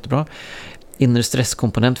liksom jättebra. Inre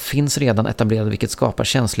stresskomponent finns redan etablerad, vilket skapar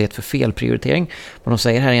känslighet för felprioritering. Vad de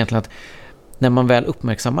säger här är egentligen att när man väl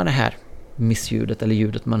uppmärksammar det här missljudet eller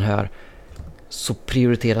ljudet man hör, så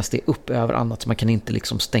prioriteras det upp över annat. Så man kan inte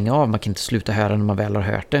liksom stänga av, man kan inte sluta höra när man väl har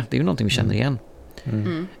hört det. Det är ju någonting vi känner igen.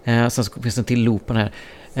 Sen så finns det en till loop på den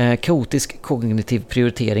här. Kaotisk kognitiv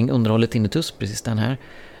prioritering underhåller tinnitus, precis den här.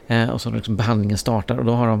 Och så liksom behandlingen startar, och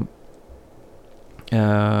då har de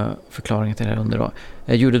förklaringen till det här under då.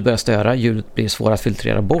 Ljudet börjar störa, ljudet blir svårt att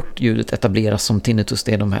filtrera bort, ljudet etableras som tinnitus,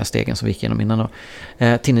 det är de här stegen som vi gick igenom innan då.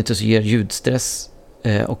 Tinnitus ger ljudstress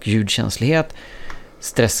och ljudkänslighet.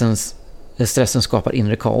 Stressen skapar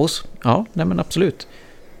inre kaos. Ja, nej men absolut.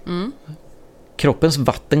 Kroppens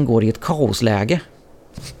vatten går i ett kaosläge.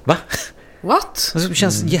 Va? What? Det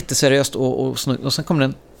känns jätteseriöst och sen kommer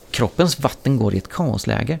den, kroppens vatten går i ett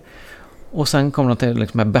kaosläge. Och sen kommer de till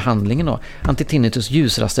liksom med behandlingen då. Antitinnitus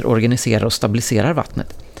ljusraster organiserar och stabiliserar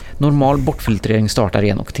vattnet. Normal bortfiltrering startar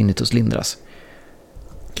igen och tinnitus lindras.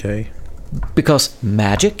 Okej. Because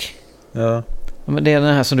magic. Ja. Men det är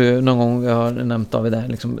den här som du någon gång har nämnt av där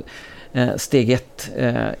liksom, steg 1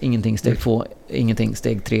 ingenting, steg 2 ingenting,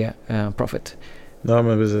 steg 3 profit. Ja,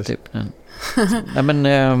 men precis. Typ. Ja, men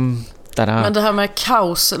det här med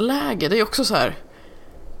kaosläge, det är också så här.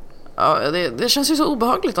 Ja, det känns ju så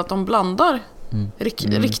obehagligt att de blandar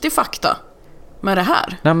riktig fakta med det här.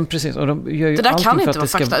 Nej, men precis. Och de gör ju det där allting kan för inte att vara det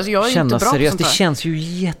ska fakta. Alltså, jag är kännas inte bra seriöst. på sånt här. Det känns ju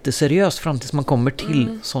jätteseriöst fram tills man kommer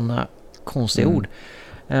till sådana konstiga ord.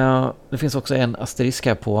 Det finns också en asterisk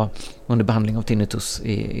här på under behandling av tinnitus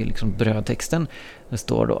i liksom brödtexten. Det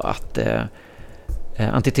står då att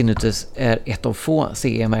antitinnitus är ett av få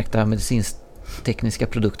CE-märkta medicinsk-tekniska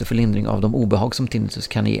produkter för lindring av de obehag som tinnitus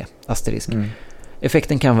kan ge. Asterisk.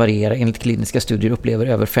 Effekten kan variera. Enligt kliniska studier upplever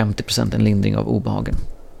över 50% en lindring av obehagen.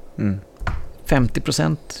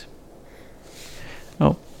 50%.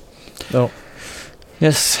 Ja. Ja.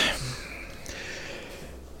 Yes.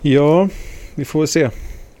 Ja, vi får väl se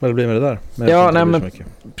vad det blir med det där. Men ja, nej, men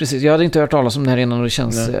precis. Jag hade inte hört talas om det här innan och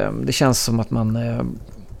det känns som att man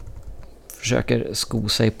försöker sko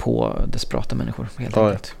sig på desperata människor helt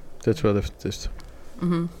enkelt. Det tror jag definitivt.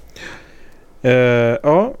 Mm.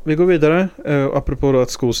 Ja, vi går vidare. Apropå då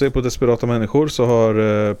att sko sig på desperata människor så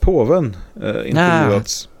har påven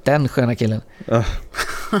intervjuats. Den sköna killen.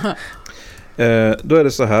 Då är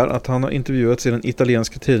det så här att han har intervjuats i den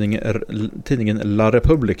italienska tidningen La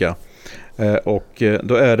Repubblica. Och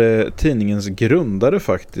då är det tidningens grundare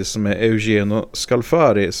faktiskt som är Eugenio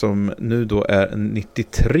Scalfari som nu då är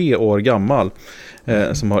 93 år gammal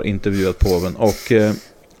som har intervjuat påven. Och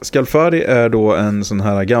Scalfari är då en sån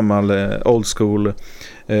här gammal old school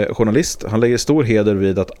journalist. Han lägger stor heder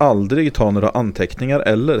vid att aldrig ta några anteckningar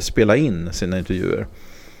eller spela in sina intervjuer.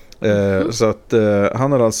 Så att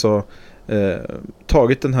han har alltså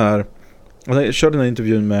tagit den här, han körde den här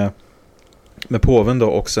intervjun med påven då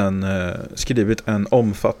och sen skrivit en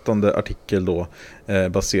omfattande artikel då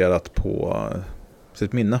baserat på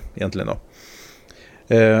sitt minne egentligen då.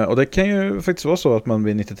 Och det kan ju faktiskt vara så att man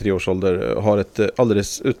vid 93 års ålder har ett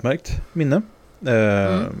alldeles utmärkt minne.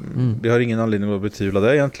 Vi har ingen anledning att betvivla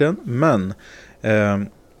det egentligen, men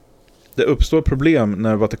det uppstår problem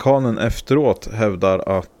när Vatikanen efteråt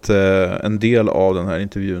hävdar att en del av den här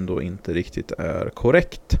intervjun då inte riktigt är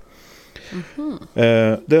korrekt. Det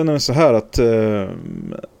är nämligen så här att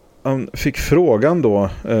han fick frågan då,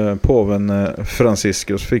 påven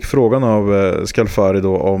Franciscus fick frågan av Scalfari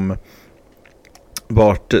då om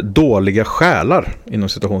vart dåliga själar inom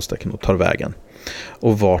citationstecken tar vägen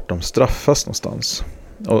och vart de straffas någonstans.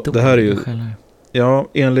 Och det här är ju ja,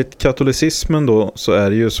 enligt katolicismen då så är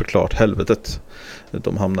det ju såklart helvetet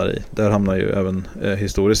de hamnar i. Där hamnar ju även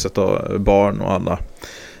historiskt sett barn och alla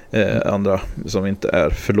andra som inte är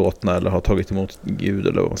förlåtna eller har tagit emot Gud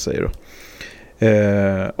eller vad man säger då.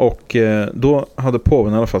 Och då hade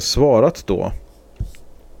påven i alla fall svarat då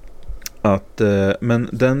att men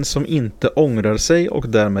den som inte ångrar sig och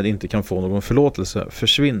därmed inte kan få någon förlåtelse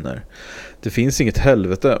försvinner. Det finns inget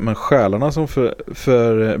helvete, men själarna som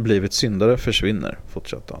för blivit syndare försvinner,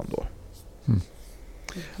 fortsatte han då.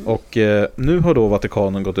 Och nu har då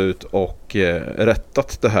Vatikanen gått ut och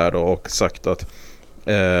rättat det här då och sagt att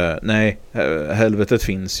nej, helvetet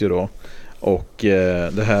finns ju då. Och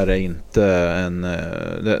det här är inte en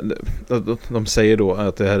de säger då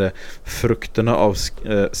att det här är frukterna av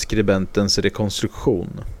skribentens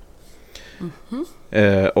rekonstruktion.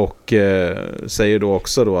 Och säger då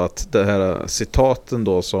också då att det här citaten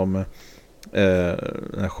då som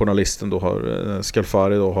den här journalisten då har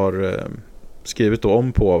Scalfari då har skrivit då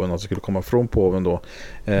om påven, att det skulle komma från påven då,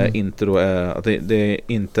 inte då är att det är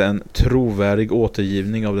inte en trovärdig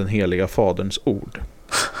återgivning av den heliga faderns ord.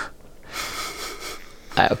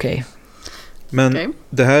 Okej. Men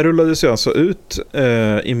det här rullades ju alltså ut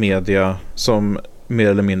i media som mer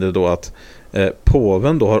eller mindre då att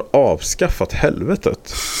påven då har avskaffat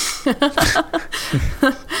helvetet.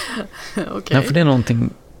 Ja, för det är någonting.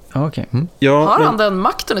 Ja, har han den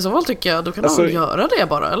makten i så fall tycker jag, då kan han göra det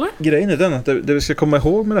bara, eller? Grejen är den att det vi ska komma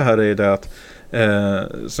ihåg med det här är det att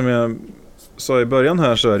som jag sa i början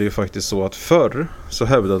här så är det ju faktiskt så att förr så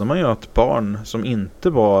hävdade man ju att barn som inte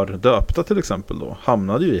var döpta till exempel då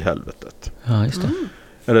hamnade ju i helvetet. Ja, just det.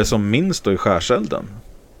 Eller som minst då i skärselden.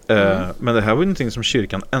 Men det här var ju någonting som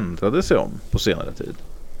kyrkan ändrade sig om på senare tid.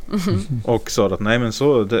 Och sa att nej, men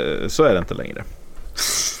så är det inte längre.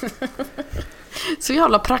 Så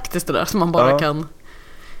jävla praktiskt det där som man bara kan.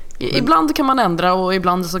 Ibland kan man ändra och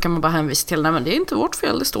ibland så kan man bara hänvisa till nej, men det är inte vårt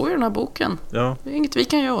fel, det står i den här boken. Ja. Det är inget vi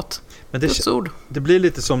kan göra åt. Men det blir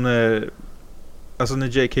lite som när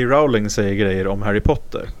J.K. Rowling säger grejer om Harry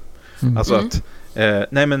Potter. Alltså att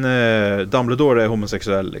nej men Dumbledore är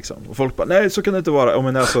homosexuell liksom. Och folk bara nej, så kan det inte vara.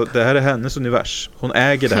 Men alltså det här är hennes univers. Hon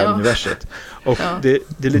äger det här universet. Och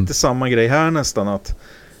det är lite samma grej här nästan, att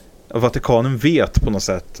Vatikanen vet på något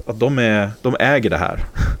sätt att de äger det här.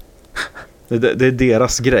 Det är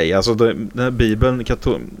deras grej. Alltså den här Bibeln,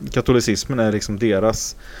 katolicismen är liksom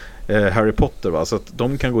deras Harry Potter, va? Så att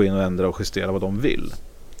de kan gå in och ändra och justera vad de vill.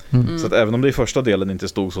 Så att även om det i första delen inte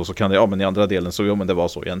stod så kan det, men i andra delen så men det var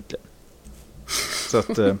så egentligen. Så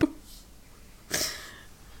att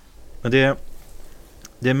men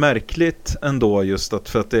det är märkligt ändå just att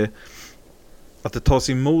för att det tas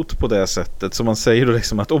emot på det sättet, som man säger då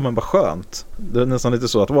liksom att men vad skönt. Det är nästan lite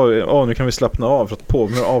så att nu kan vi slappna av för att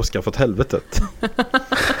påven har avskaffat helvetet.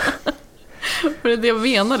 För det jag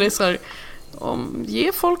menar, det är så här,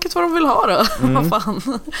 ge folket vad de vill ha då. Vad fan?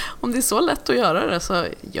 Om det är så lätt att göra det, så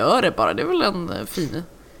gör det bara. Det är väl en fin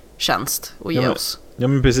tjänst att ge oss. Ja,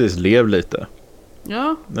 men precis, lev lite.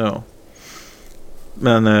 Ja.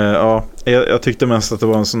 Men jag tyckte mest att det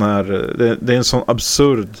var en sån här, det är en sån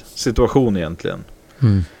absurd situation egentligen.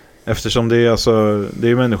 Eftersom det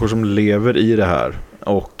är människor som lever i det här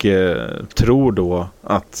och tror då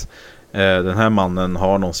att den här mannen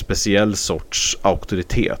har någon speciell sorts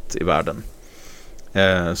auktoritet i världen,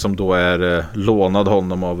 som då är lånad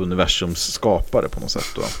honom av universums skapare på något sätt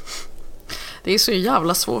då. Det är så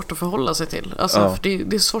jävla svårt att förhålla sig till. Alltså, för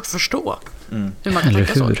det är svårt att förstå hur man kan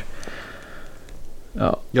tänka så.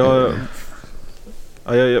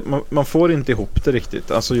 Man får inte ihop det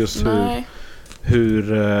riktigt. Alltså just hur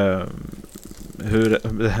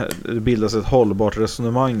det bildas ett hållbart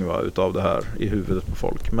resonemang utav det här i huvudet på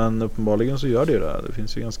folk. Men uppenbarligen så gör det ju det. Det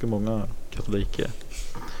finns ju ganska många katoliker.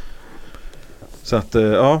 Så att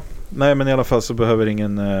nej, men i alla fall så behöver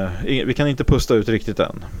vi kan inte pusta ut riktigt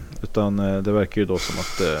än. Utan det verkar ju då som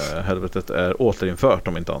att helvetet är återinfört,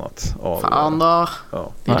 om inte annat. Fan då.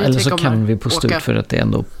 Eller så kan vi pusta ut för att det är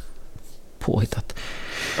ändå påhittat.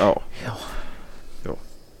 Ja.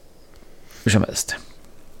 Hur som helst.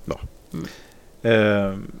 Ja.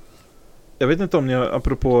 Jag vet inte om ni,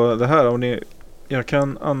 apropå det här, jag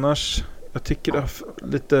kan annars, jag tycker det har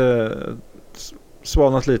lite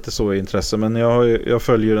svalnat lite så i intresse, men jag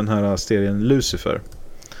följer den här serien Lucifer.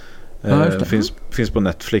 Finns på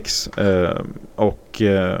Netflix, och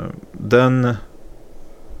den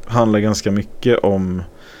handlar ganska mycket om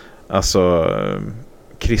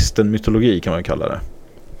kristen mytologi, kan man kalla det.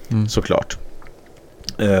 Såklart.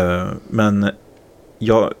 Men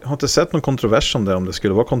jag har inte sett någon kontrovers om det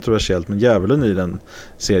skulle vara kontroversiellt, men djävulen i den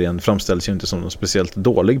serien framställs ju inte som någon speciellt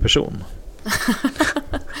dålig person.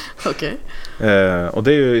 Okej. Och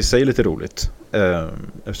det är ju i sig lite roligt,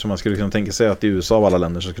 eftersom man skulle kunna tänka sig att i USA av alla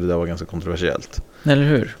länder så skulle det vara ganska kontroversiellt. Eller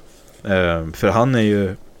hur? För han är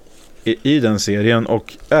ju i den serien,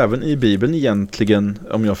 och även i Bibeln egentligen,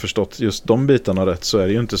 om jag har förstått just de bitarna rätt, så är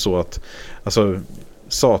det ju inte så att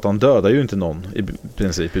Satan dödar ju inte någon i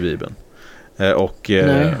princip i Bibeln. Och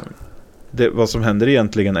vad som händer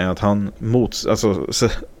egentligen är att han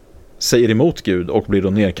säger emot Gud och blir då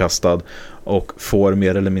nedkastad och får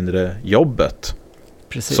mer eller mindre jobbet.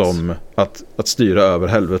 Precis. Som att styra över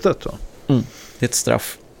helvetet. Va? Det är ett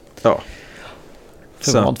straff. Ja.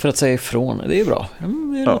 För att säga ifrån. Det är bra.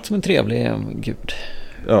 Det låter som en trevlig Gud.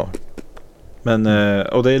 Ja. Men,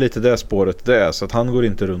 och det är lite det spåret det är. Så att han går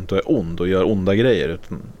inte runt och är ond och gör onda grejer.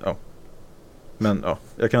 Utan, men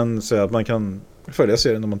jag kan säga att man kan följa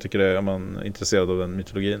serien om man tycker det, om man är intresserad av den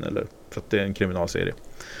mytologin, eller för att det är en kriminalserie.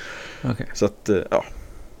 Okay. Så att,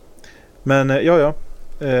 Men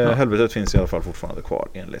helvetet finns i alla fall fortfarande kvar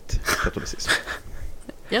enligt katolicism.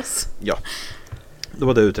 Yes. Ja. Då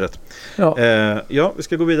var det utrett. Vi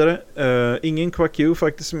ska gå vidare. Ingen quack you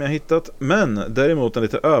faktiskt som jag hittat, men däremot en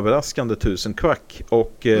lite överraskande 1000 quack.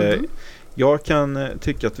 Och jag kan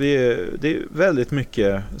tycka att det är väldigt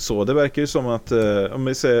mycket så. Det verkar ju som att om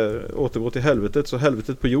vi återgår till helvetet, så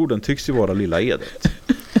helvetet på jorden tycks ju vara Lilla Edet.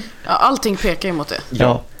 Ja, allting pekar emot det.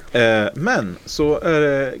 Ja. Men så är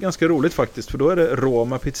det ganska roligt faktiskt, för då är det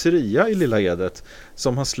Roma pizzeria i Lilla Edet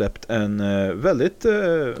som har släppt en väldigt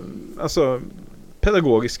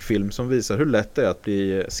pedagogisk film som visar hur lätt det är att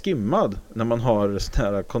bli skimmad när man har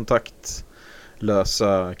sådana här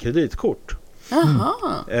kontaktlösa kreditkort.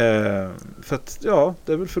 För att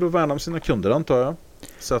det är väl för att värna om sina kunder, antar jag.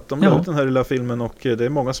 Så att de la ut den här lilla filmen, och det är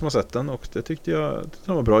många som har sett den, och det tyckte jag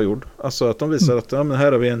var bra gjord. Alltså att de visar att men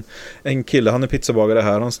här har vi en kille, han är pizzabagare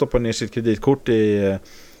här, han stoppar ner sitt kreditkort i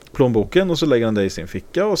plånboken och så lägger han det i sin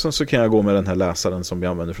ficka, och sen så kan jag gå med den här läsaren som vi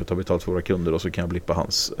använder för att ta betalt för våra kunder, och så kan jag blippa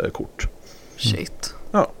hans kort. Shit.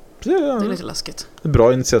 Ja, det är lite läskigt.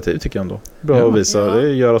 Bra initiativ tycker jag ändå. Bra att visa, det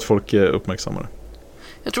gör att folk är uppmärksammare.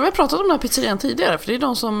 Jag tror vi har pratat om den här pizzerian tidigare, för det är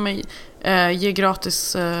de som ger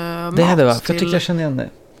gratis mat. Det hade varit, jag tycker jag känner igen det.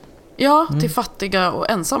 Ja, till fattiga och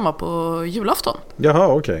ensamma på julafton. Jaha,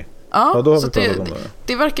 okej. Ja, då har vi pratat om det.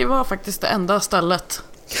 Det verkar ju vara faktiskt det enda stället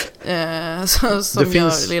som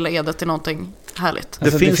gör Lilla Edet till någonting härligt.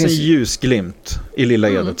 Det finns en ljusglimt i Lilla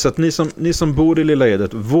Edet. Så att ni som bor i Lilla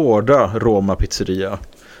Edet, vårda Roma pizzeria.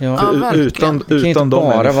 Ja, utan det kan inte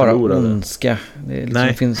bara vara ondska.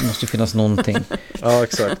 Det måste finnas någonting. Ja,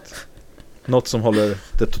 exakt. Något som håller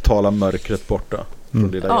det totala mörkret borta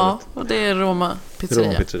från Lilla Edet. Och det är Roma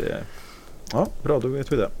pizzeria. Ja, bra, då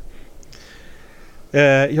vet vi det.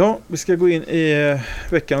 Vi ska gå in i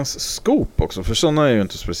veckans scoop också, för sådana är ju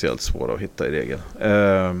inte speciellt svåra att hitta i regel.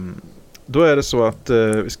 då är det så att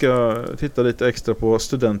vi ska titta lite extra på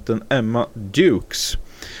studenten Emma Dukes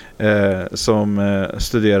som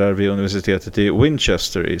studerar vid universitetet i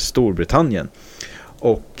Winchester i Storbritannien.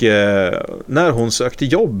 Och när hon sökte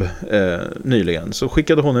jobb nyligen så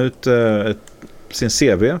skickade hon ut sin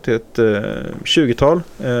CV till ett 20-tal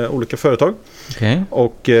olika företag. Okay.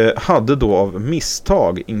 Och hade då av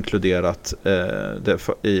misstag inkluderat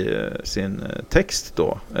i sin text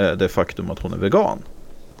då det faktum att hon är vegan.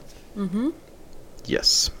 Mhm.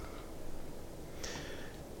 Yes.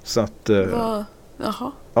 Så att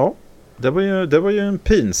Jaha. ja, det var ju en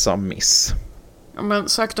pinsam miss. Ja, men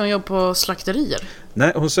sökte hon jobb på slakterier?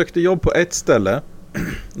 Nej, hon sökte jobb på ett ställe.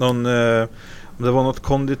 Det var något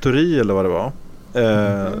konditori eller vad det var.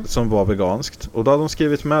 Som var veganskt. Och då hade hon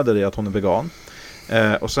skrivit med där i att hon är vegan.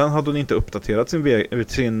 Och sen hade hon inte uppdaterat sin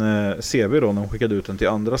CV då när hon skickade ut den till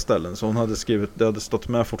andra ställen. Så hon hade skrivit, det hade stått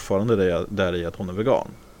med fortfarande där i att hon är vegan.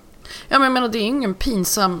 Ja, men jag menar, det är ingen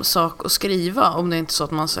pinsam sak att skriva om det är inte så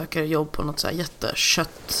att man söker jobb på något så här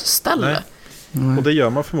jätteköttställe. Nej. Och det gör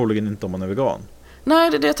man förmodligen inte om man är vegan.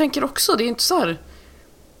 Nej, det är det jag tänker också. Det är inte så här.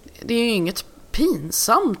 Det är ju inget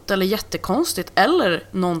pinsamt eller jättekonstigt eller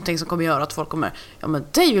någonting som kommer göra att folk kommer, ja men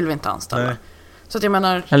det vill vi inte anställa. Nej. Så att jag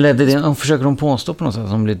menar... Eller försöker de påstå på något sätt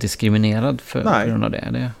att de blir diskriminerad för grund av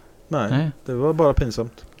det? Nej, det var bara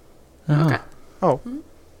pinsamt. Okay. Ja.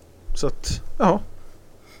 Så att, ja.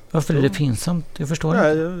 Varför är det pinsamt? Jag förstår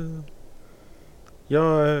inte.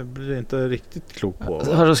 Jag blir inte riktigt klok på.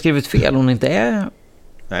 Har du skrivit fel? Hon inte är...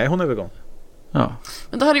 Nej, hon är vegan. Ja.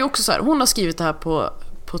 Men det här är ju också så här, hon har skrivit det här på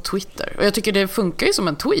Twitter. Och jag tycker det funkar ju som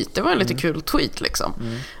en tweet. Det var en lite kul tweet liksom.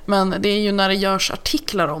 Men det är ju när det görs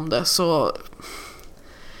artiklar om det så...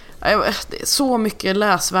 Så mycket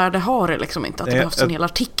läsvärde har det liksom inte att det behövs en hel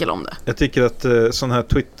artikel om det. Jag tycker att sån här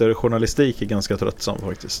Twitter-journalistik är ganska tröttsam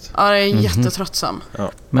faktiskt. Ja, det är jättetröttsam.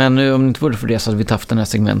 Ja. Men nu, om det inte vore för det så hade vi haft det här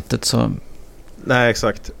segmentet så... Nej,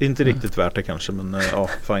 exakt. Inte riktigt värt det kanske, men ja,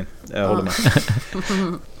 fine. Jag håller med.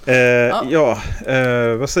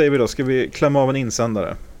 Vad säger vi då? Ska vi klämma av en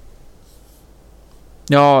insändare?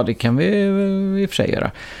 Ja, det kan vi i och för sig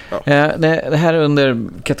göra. Ja. Det här är under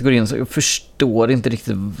kategorin så jag förstår inte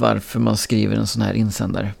riktigt varför man skriver en sån här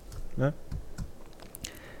insändare. Nej.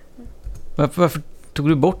 Varför tog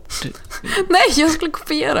du bort... Nej, jag skulle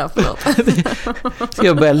kopiera, förlåt. Ska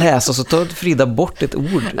jag börja läsa så tar Frida bort ett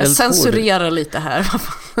ord? Jag censurerar lite här.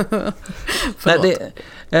 Nej,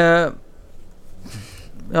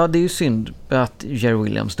 det är ju synd att Jerry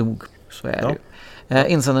Williams dog. Så är det ju.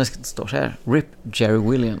 Insändaren står så här. RIP Jerry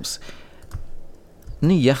Williams.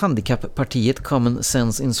 Nya handikapppartiet Common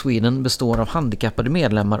Sense in Sweden består av handikappade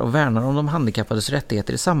medlemmar och värnar om de handikappades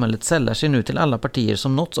rättigheter i samhället sällar sig nu till alla partier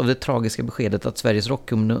som nåtts av det tragiska beskedet att Sveriges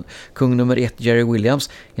rockkung nummer 1 Jerry Williams,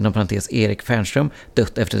 inom parentes Erik Fernström,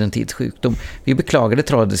 dött efter en tids sjukdom. Vi beklagar det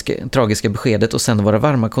tragiska beskedet och sänder våra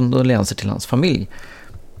varma kondolenser till hans familj.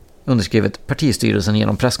 Underskrivet partistyrelsen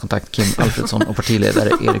genom presskontakt Kim Alfredsson och partiledare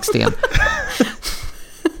Erik Sten.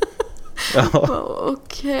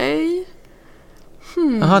 Okej.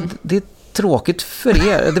 Jaha, det är tråkigt för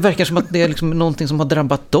er. Det verkar som att det är liksom någonting som har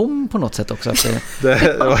drabbat dem på något sätt också. Att det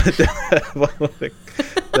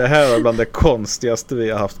här var bland det konstigaste vi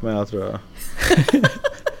har haft med, tror jag.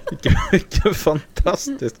 Vilken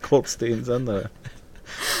fantastiskt konstig insändare.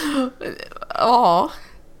 Ja.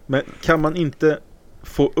 Men kan man inte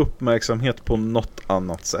få uppmärksamhet på något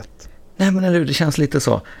annat sätt? Nej, men det känns lite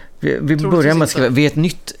så. Vi börjar med att skriva. Vi är ett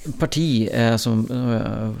nytt parti som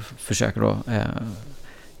försöker då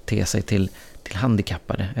te sig till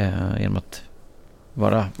handikappade genom att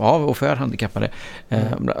vara av och för handikappade.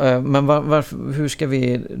 Men hur ska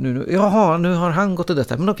vi nu? Jaha, nu har han gått och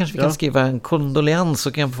detta. Men då kanske vi kan skriva en kondolens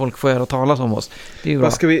så kan folk få höra talas om oss. Det är ju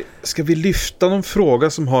bra. Ska vi lyfta någon fråga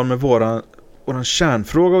som har med våran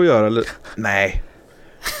kärnfråga att göra? Eller? Nej.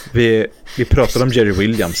 Vi pratar om Jerry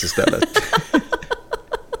Williams istället.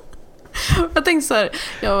 Jag tänkte så här,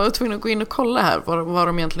 jag var tvungen att gå in och kolla här vad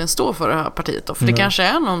de egentligen står för, det här partiet då. För det kanske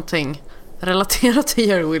är någonting relaterat till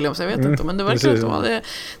Jerry Williams, jag vet inte. Men det verkar inte vara.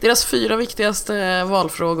 Deras 4 viktigaste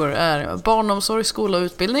valfrågor är barnomsorg, skola och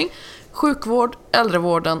utbildning, sjukvård,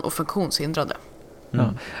 äldrevården och funktionshindrade.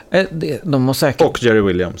 De har säkert... Och Jerry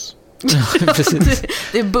Williams. Precis.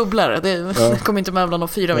 Det är bubblare, det kommer inte med bland de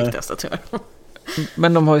 4 viktigaste tyvärr.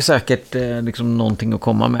 Men de har ju säkert liksom någonting att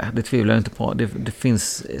komma med. Det tvivlar jag inte på. Det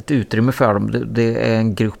finns ett utrymme för dem. Det är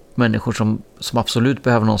en grupp människor som absolut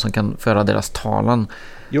behöver någon som kan föra deras talan.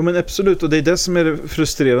 Jo, men absolut. Och det är det som är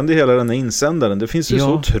frustrerande i hela den här insändaren. Det finns ju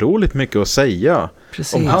så otroligt mycket att säga.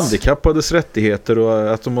 Precis. Om handikappades rättigheter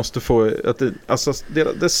och att de måste få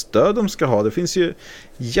det stöd de ska ha. Det finns ju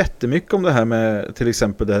jättemycket om det här med till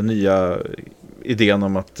exempel det här nya idén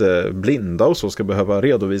om att blinda och så ska behöva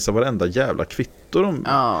redovisa varenda jävla kvitto de...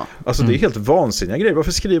 Alltså det är helt vansinniga grejer.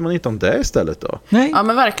 Varför skriver man inte om det istället då? Nej. Ja,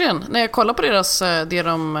 men verkligen. När jag kollar på det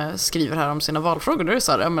de skriver här om sina valfrågor, då är det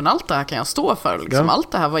så här, men allt det här kan jag stå för. Liksom. Ja.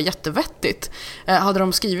 Allt det här var jättevettigt. Hade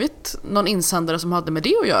de skrivit någon insändare som hade med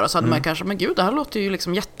det att göra så hade man kanske, men gud, det här låter ju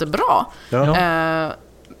liksom jättebra. Ja.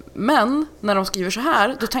 Men när de skriver så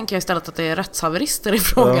här, då tänker jag istället att det är rättshaverister i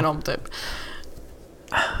frågan om typ.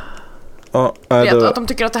 Ja, att de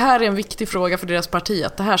tycker att det här är en viktig fråga för deras parti.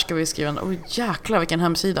 Att det här ska vi skriva jäklar vilken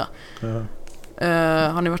hemsida.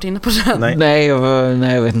 Har ni varit inne på den? Nej,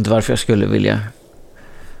 jag vet inte varför jag skulle vilja.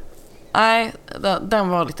 Nej, den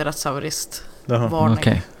var lite rättshaverist. Varning.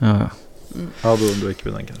 Okej. Ja, då undviker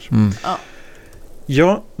vi den kanske.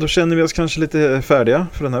 Ja, då känner vi oss kanske lite färdiga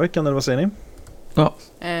för den här veckan, eller vad säger ni?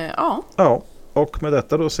 Ja, och med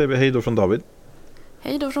detta då säger vi hej då från David.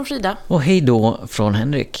 Hej då från Frida. Och hej då från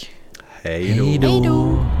Henrik. Hej då. Hej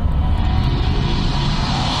då.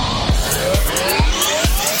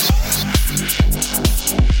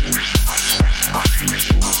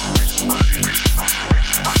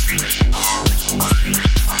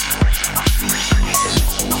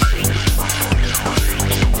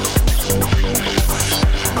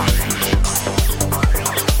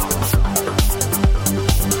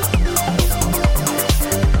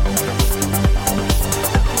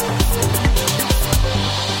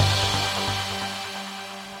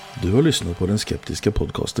 Du har lyssnat på den skeptiska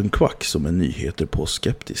podcasten Quack som är nyheter på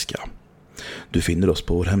skeptiska. Du finner oss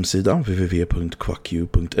på vår hemsida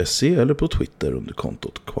www.quacku.se eller på Twitter under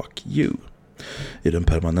kontot quacku. I den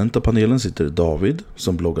permanenta panelen sitter David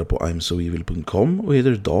som bloggar på imsoevil.com och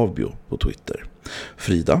heter Davbio på Twitter.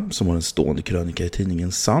 Frida som har en stående krönika i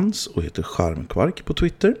tidningen Sans och heter Charmkvark på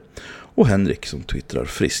Twitter. Och Henrik som twittrar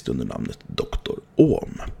friskt under namnet Dr.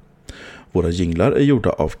 Ohm. Våra jinglar är gjorda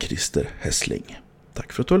av Christer Hessling.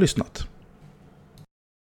 Tack för att du har lyssnat.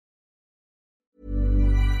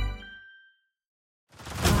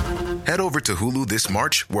 Head over to Hulu this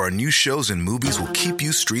March, where our new shows and movies will keep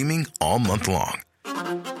you streaming all month long.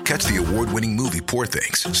 Catch the award-winning movie Poor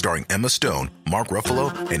Things, starring Emma Stone, Mark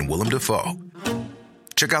Ruffalo, and Willem Dafoe.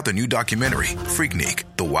 Check out the new documentary, Freaknik,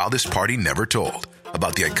 The Wildest Party Never Told,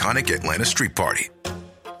 about the iconic Atlanta Street Party.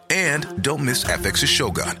 And don't miss FX's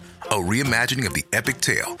Shogun, a reimagining of the epic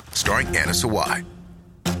tale, starring Anna Sawai.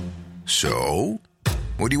 So,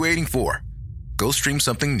 what are you waiting for? Go stream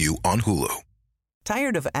something new on Hulu.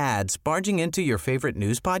 Tired of ads barging into your favorite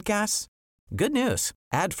news podcasts? Good news.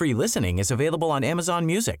 Ad-free listening is available on Amazon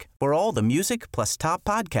Music for all the music plus top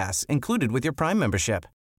podcasts included with your Prime membership.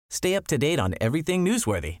 Stay up to date on everything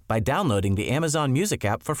newsworthy by downloading the Amazon Music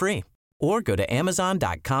app for free or go to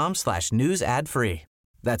amazon.com/news ad free.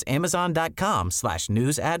 That's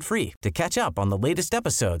amazon.com/news ad free to catch up on the latest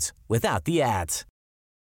episodes without the ads.